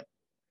inpatient.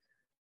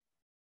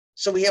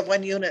 So we have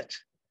one unit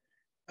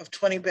of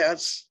 20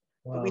 beds,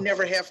 wow. But we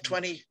never have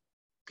 20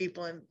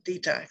 people in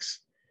detox.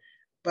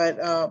 But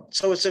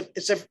so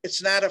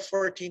it's not a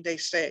 14-day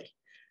stay.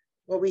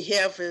 What we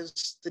have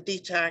is the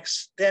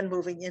detox, then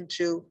moving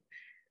into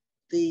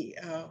the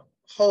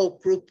whole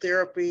group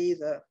therapy.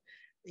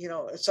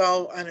 It's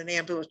all on an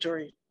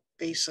ambulatory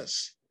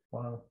basis.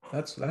 Wow,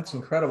 that's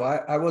incredible.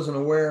 I wasn't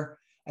aware.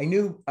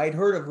 I'd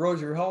heard of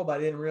Rosary Hall, but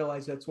I didn't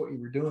realize that's what you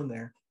were doing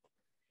there.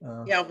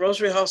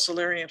 Rosary Hall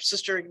Solarium.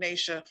 Sister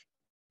Ignatia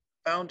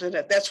founded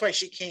it. That's why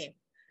she came.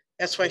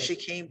 That's why she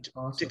came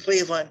to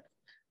Cleveland.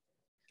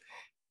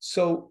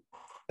 So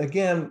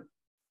again,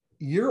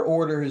 your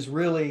order is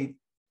really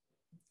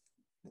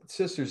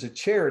Sisters of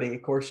Charity.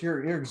 Of course,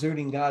 you're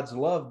exuding God's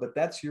love, but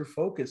that's your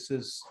focus,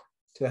 is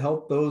to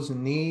help those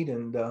in need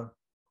and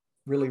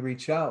really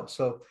reach out.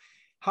 So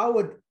how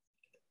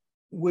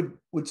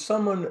would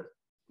someone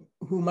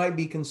who might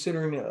be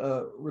considering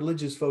a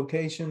religious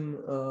vocation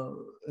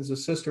as a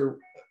sister,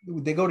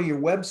 would they go to your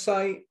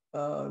website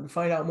to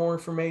find out more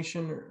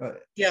information?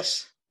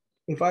 Yes.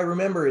 if I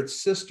remember,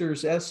 it's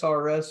Sisters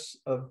SRS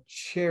of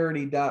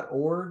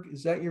Charity.org.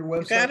 Is that your You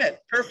website? got it.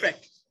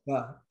 Perfect.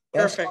 Yeah.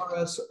 Perfect.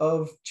 SRS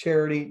of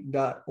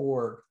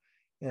Charity.org.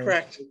 And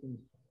Correct. you can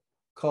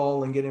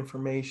call and get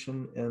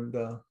information,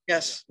 and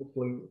Yes.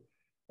 hopefully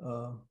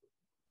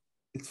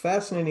it's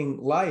fascinating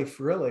life,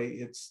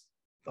 really. It's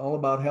all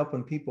about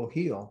helping people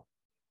heal.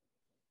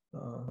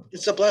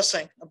 It's a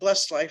blessing, a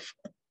blessed life.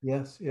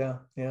 Yes, yeah,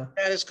 yeah.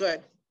 That is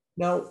good.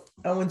 Now,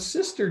 when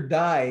Sister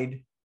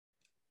died,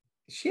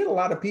 she had a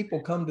lot of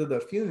people come to the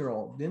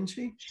funeral, didn't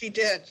she? She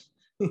did.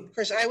 Of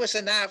course, I was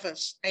a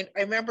novice. I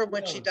remember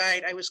when she Yeah.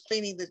 died, I was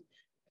cleaning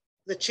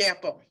the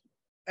chapel.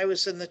 I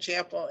was in the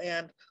chapel,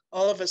 and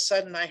all of a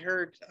sudden I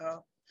heard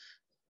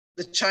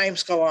the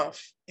chimes go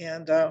off.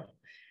 And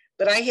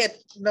but I had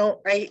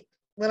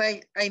when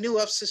I knew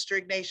of Sister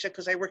Ignatia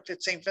because I worked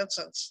at St.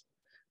 Vincent's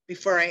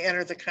before I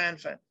entered the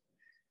convent.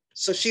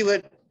 So she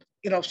would,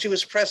 she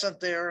was present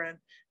there. And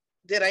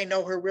did I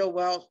know her real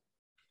well?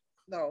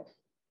 No,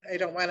 I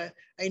don't want to.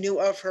 I knew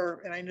of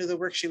her and I knew the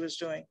work she was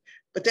doing.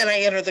 But then I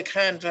entered the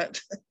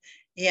convent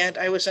and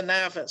I was a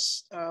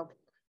novice and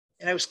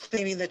I was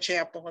cleaning the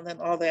chapel and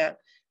then all that.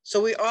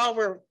 So we all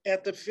were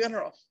at the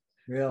funeral.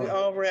 Really? We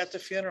all were at the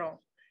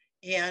funeral.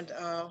 And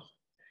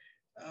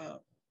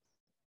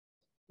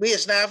we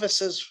as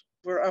novices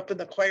were up in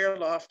the choir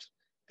loft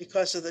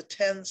because of the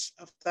tens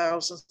of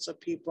thousands of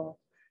people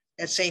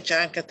at St.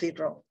 John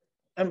Cathedral.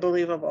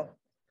 Unbelievable.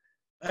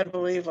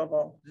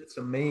 Unbelievable. That's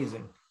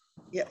amazing.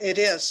 Yeah, it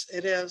is.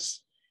 It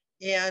is.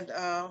 And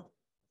I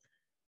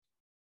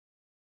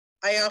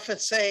often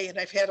say, and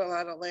I've had a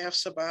lot of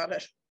laughs about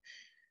it,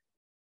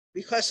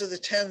 because of the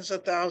tens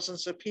of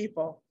thousands of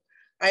people,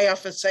 I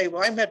often say,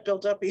 well, I met Bill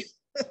W.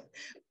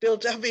 Bill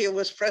W.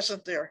 was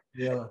present there.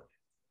 Yeah.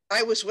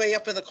 I was way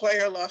up in the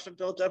choir loft and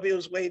Bill W.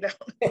 was way down.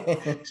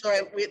 So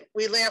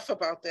we laugh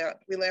about that.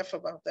 We laugh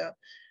about that.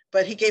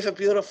 But he gave a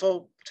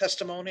beautiful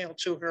testimonial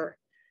to her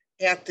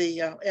at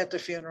the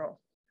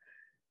funeral.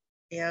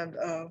 And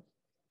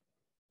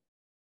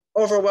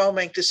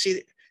overwhelming to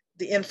see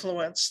the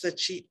influence that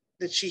she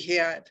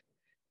had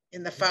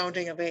in the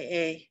founding of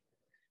AA.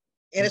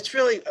 And it's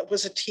really, it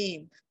was a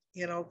team,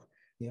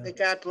 that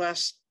God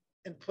blessed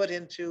and put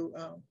into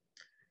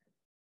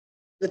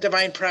the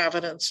divine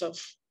providence of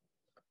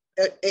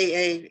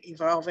AA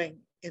evolving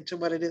into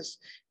what it is.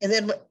 And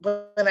then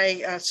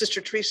when Sister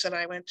Teresa and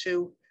I went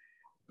to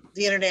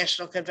the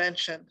International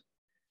Convention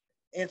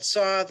and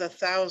saw the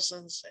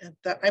thousands, and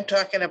I'm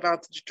talking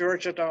about the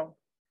Georgia Dome,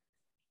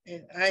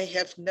 and I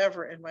have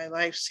never in my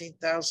life seen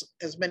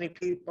as many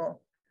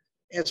people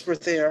as were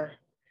there.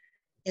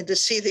 And to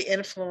see the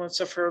influence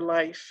of her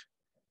life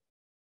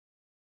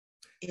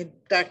in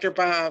Dr.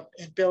 Bob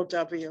and Bill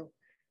W.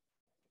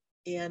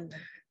 and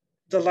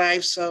the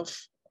lives of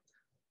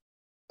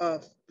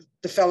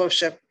the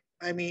fellowship.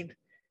 I mean,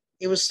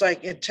 it was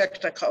like in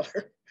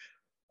Technicolor.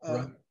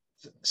 Right.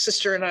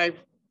 Sister and I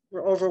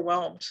were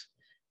overwhelmed.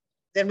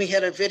 Then we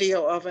had a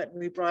video of it and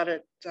we brought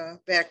it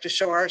back to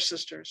show our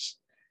sisters.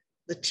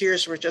 The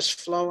tears were just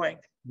flowing.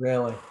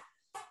 Really?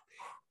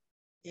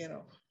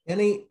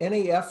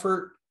 Any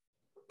effort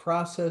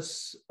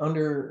process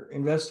under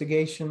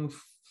investigation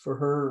for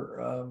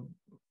her,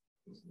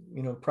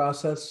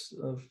 process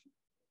of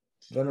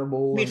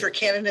venerable? You mean for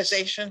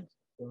canonization?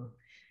 Yeah.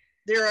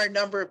 There are a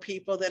number of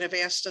people that have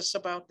asked us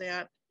about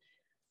that.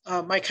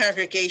 My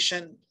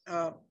congregation,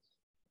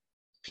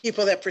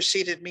 people that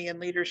preceded me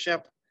in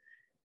leadership,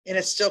 and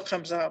it still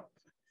comes up,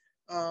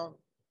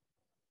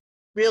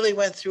 really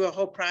went through a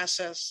whole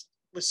process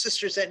with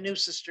sisters that knew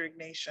Sister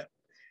Ignatia.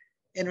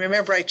 And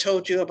remember, I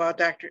told you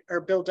about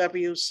Bill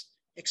W.'s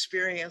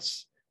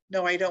experience.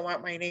 No, I don't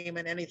want my name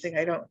in anything.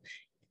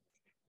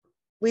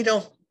 We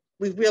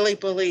really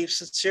believe,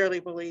 sincerely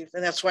believe,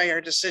 and that's why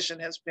our decision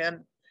has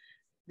been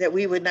that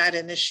we would not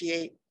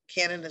initiate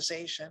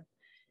canonization.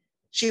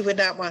 She would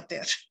not want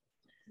that.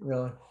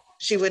 Really?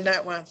 She would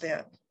not want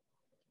that.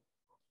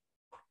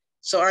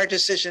 So our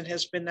decision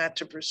has been not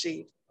to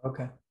proceed.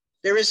 Okay.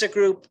 There is a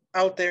group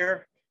out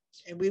there,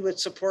 and we would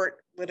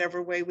support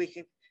whatever way we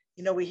can.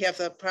 We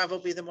have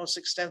probably the most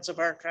extensive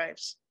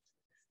archives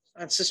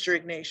on Sister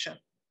Ignatia.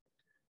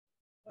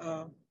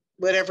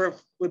 Whatever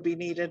would be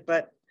needed,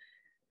 but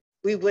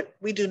we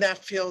do not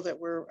feel that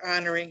we're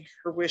honoring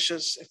her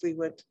wishes if we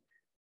would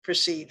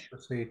proceed.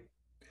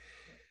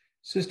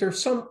 Sister,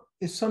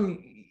 if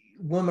some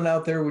woman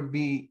out there would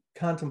be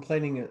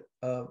contemplating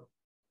a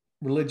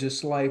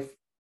religious life,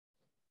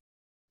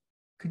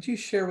 could you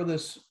share with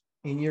us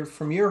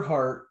from your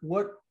heart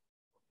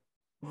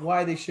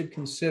why they should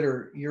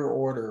consider your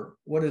order,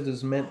 what it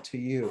has meant to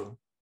you?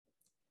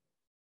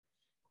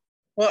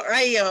 Well,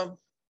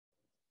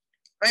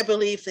 I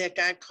believe that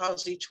God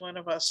calls each one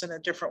of us in a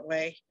different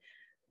way,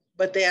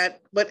 but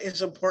that what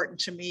is important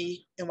to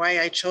me and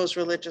why I chose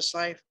religious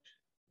life.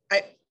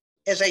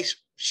 As I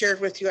shared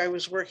with you, I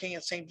was working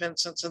at St.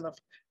 Vincent's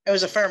I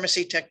was a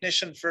pharmacy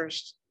technician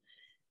first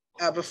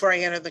before I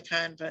entered the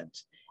convent.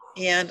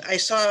 And I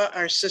saw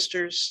our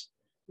sisters.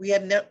 We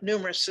had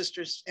numerous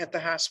sisters at the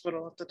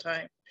hospital at the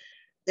time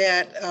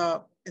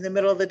that in the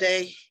middle of the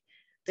day,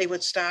 they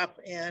would stop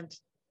and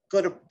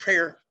go to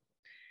prayer.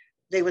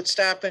 They would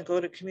stop and go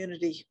to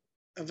community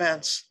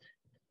events.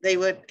 They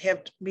would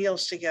have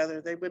meals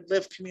together. They would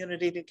live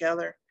community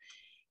together.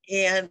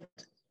 And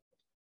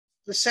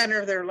the center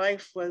of their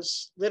life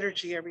was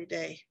liturgy every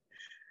day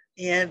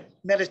and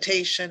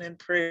meditation and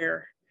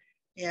prayer.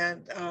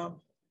 And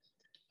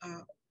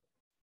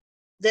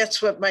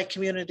that's what my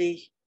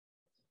community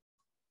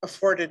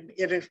afforded.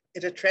 It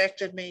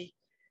attracted me,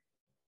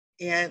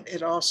 and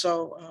it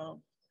also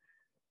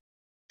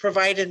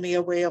provided me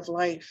a way of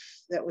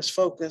life that was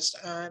focused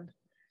on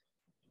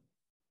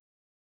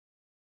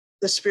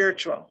the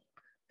spiritual.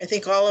 I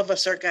think all of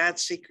us are God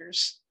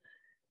seekers,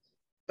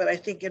 but I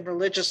think in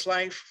religious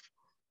life,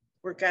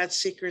 we're God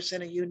seekers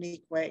in a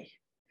unique way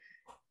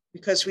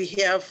because we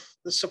have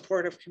the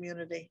support of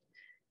community.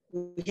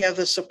 We have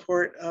the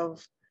support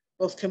of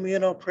both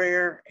communal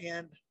prayer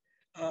and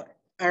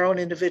our own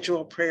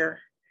individual prayer.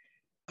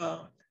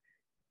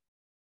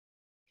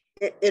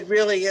 It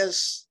really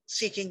is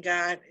seeking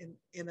God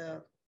in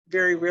a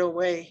very real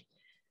way.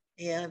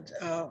 And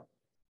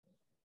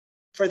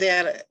for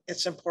that,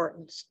 it's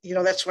important.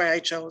 That's why I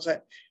chose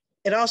it.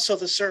 And also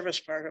the service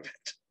part of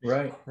it.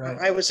 Right.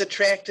 I was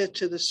attracted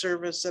to the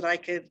service that I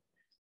could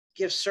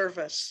give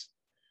service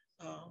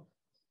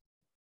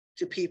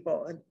to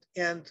people.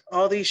 And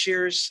all these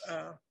years,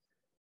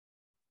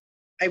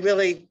 I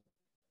really,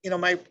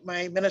 my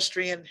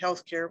ministry in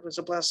healthcare was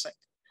a blessing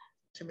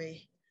to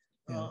me,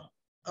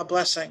 a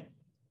blessing.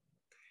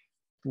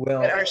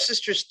 Well, and our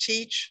sisters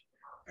teach,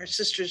 our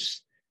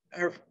sisters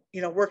are,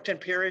 worked in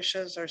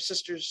parishes, our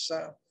sisters,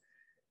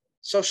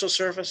 social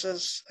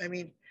services. I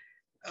mean,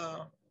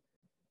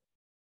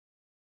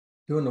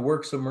 doing the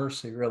works of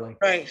mercy, really.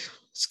 Right.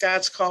 It's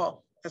God's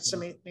call. That's the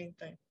main thing.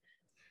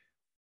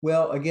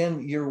 Well,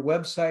 again, your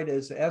website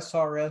is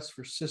SRS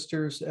for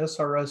Sisters,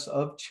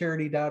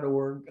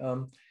 srsofcharity.org.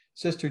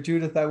 Sister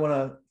Judith, I want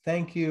to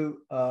thank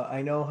you.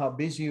 I know how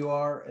busy you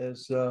are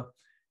as a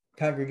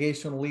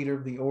congregational leader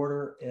of the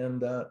order,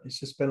 and it's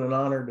just been an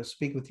honor to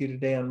speak with you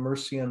today on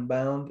Mercy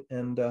Unbound.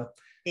 And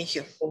thank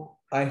you.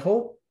 I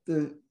hope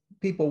the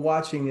people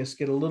watching this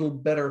get a little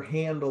better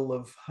handle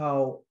of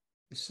how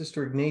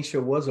Sister Ignatia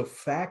was a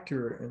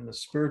factor in the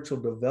spiritual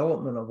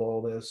development of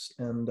all this.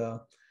 And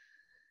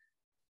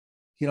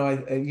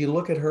you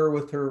look at her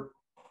with her,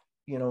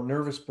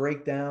 nervous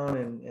breakdown,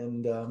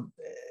 and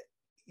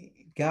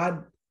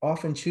God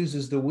often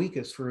chooses the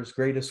weakest for his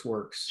greatest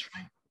works.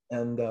 Right.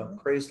 And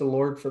praise the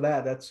Lord for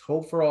that. That's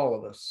hope for all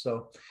of us.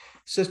 So,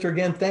 Sister,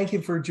 again, thank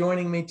you for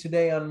joining me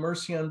today on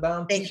Mercy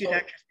Unbound. Thank you,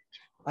 Doctor.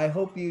 I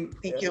hope you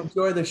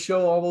enjoy the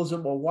show. All those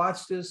that will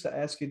watch this, I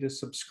ask you to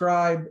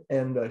subscribe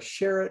and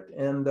share it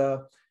and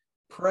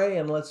pray,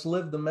 and let's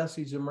live the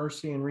message of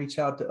mercy and reach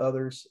out to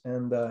others.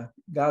 And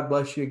God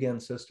bless you again,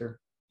 Sister.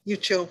 You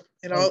too,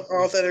 and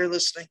all that are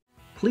listening.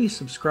 Please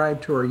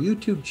subscribe to our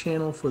YouTube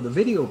channel for the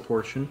video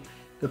portion.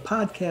 The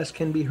podcast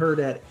can be heard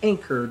at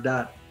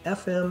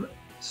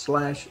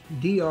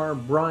anchor.fm/Dr.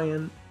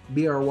 Bryan,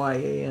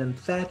 Bryan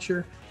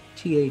Thatcher,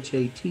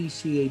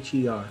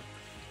 Thatcher,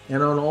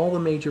 and on all the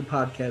major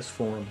podcast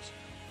forums.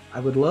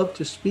 I would love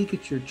to speak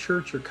at your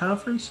church or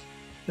conference,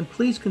 and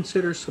please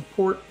consider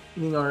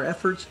supporting our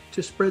efforts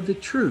to spread the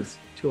truth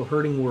to a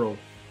hurting world.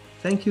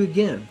 Thank you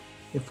again.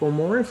 And for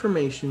more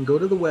information, go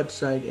to the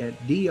website at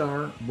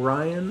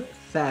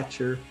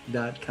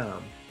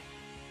drbryanThatcher.com.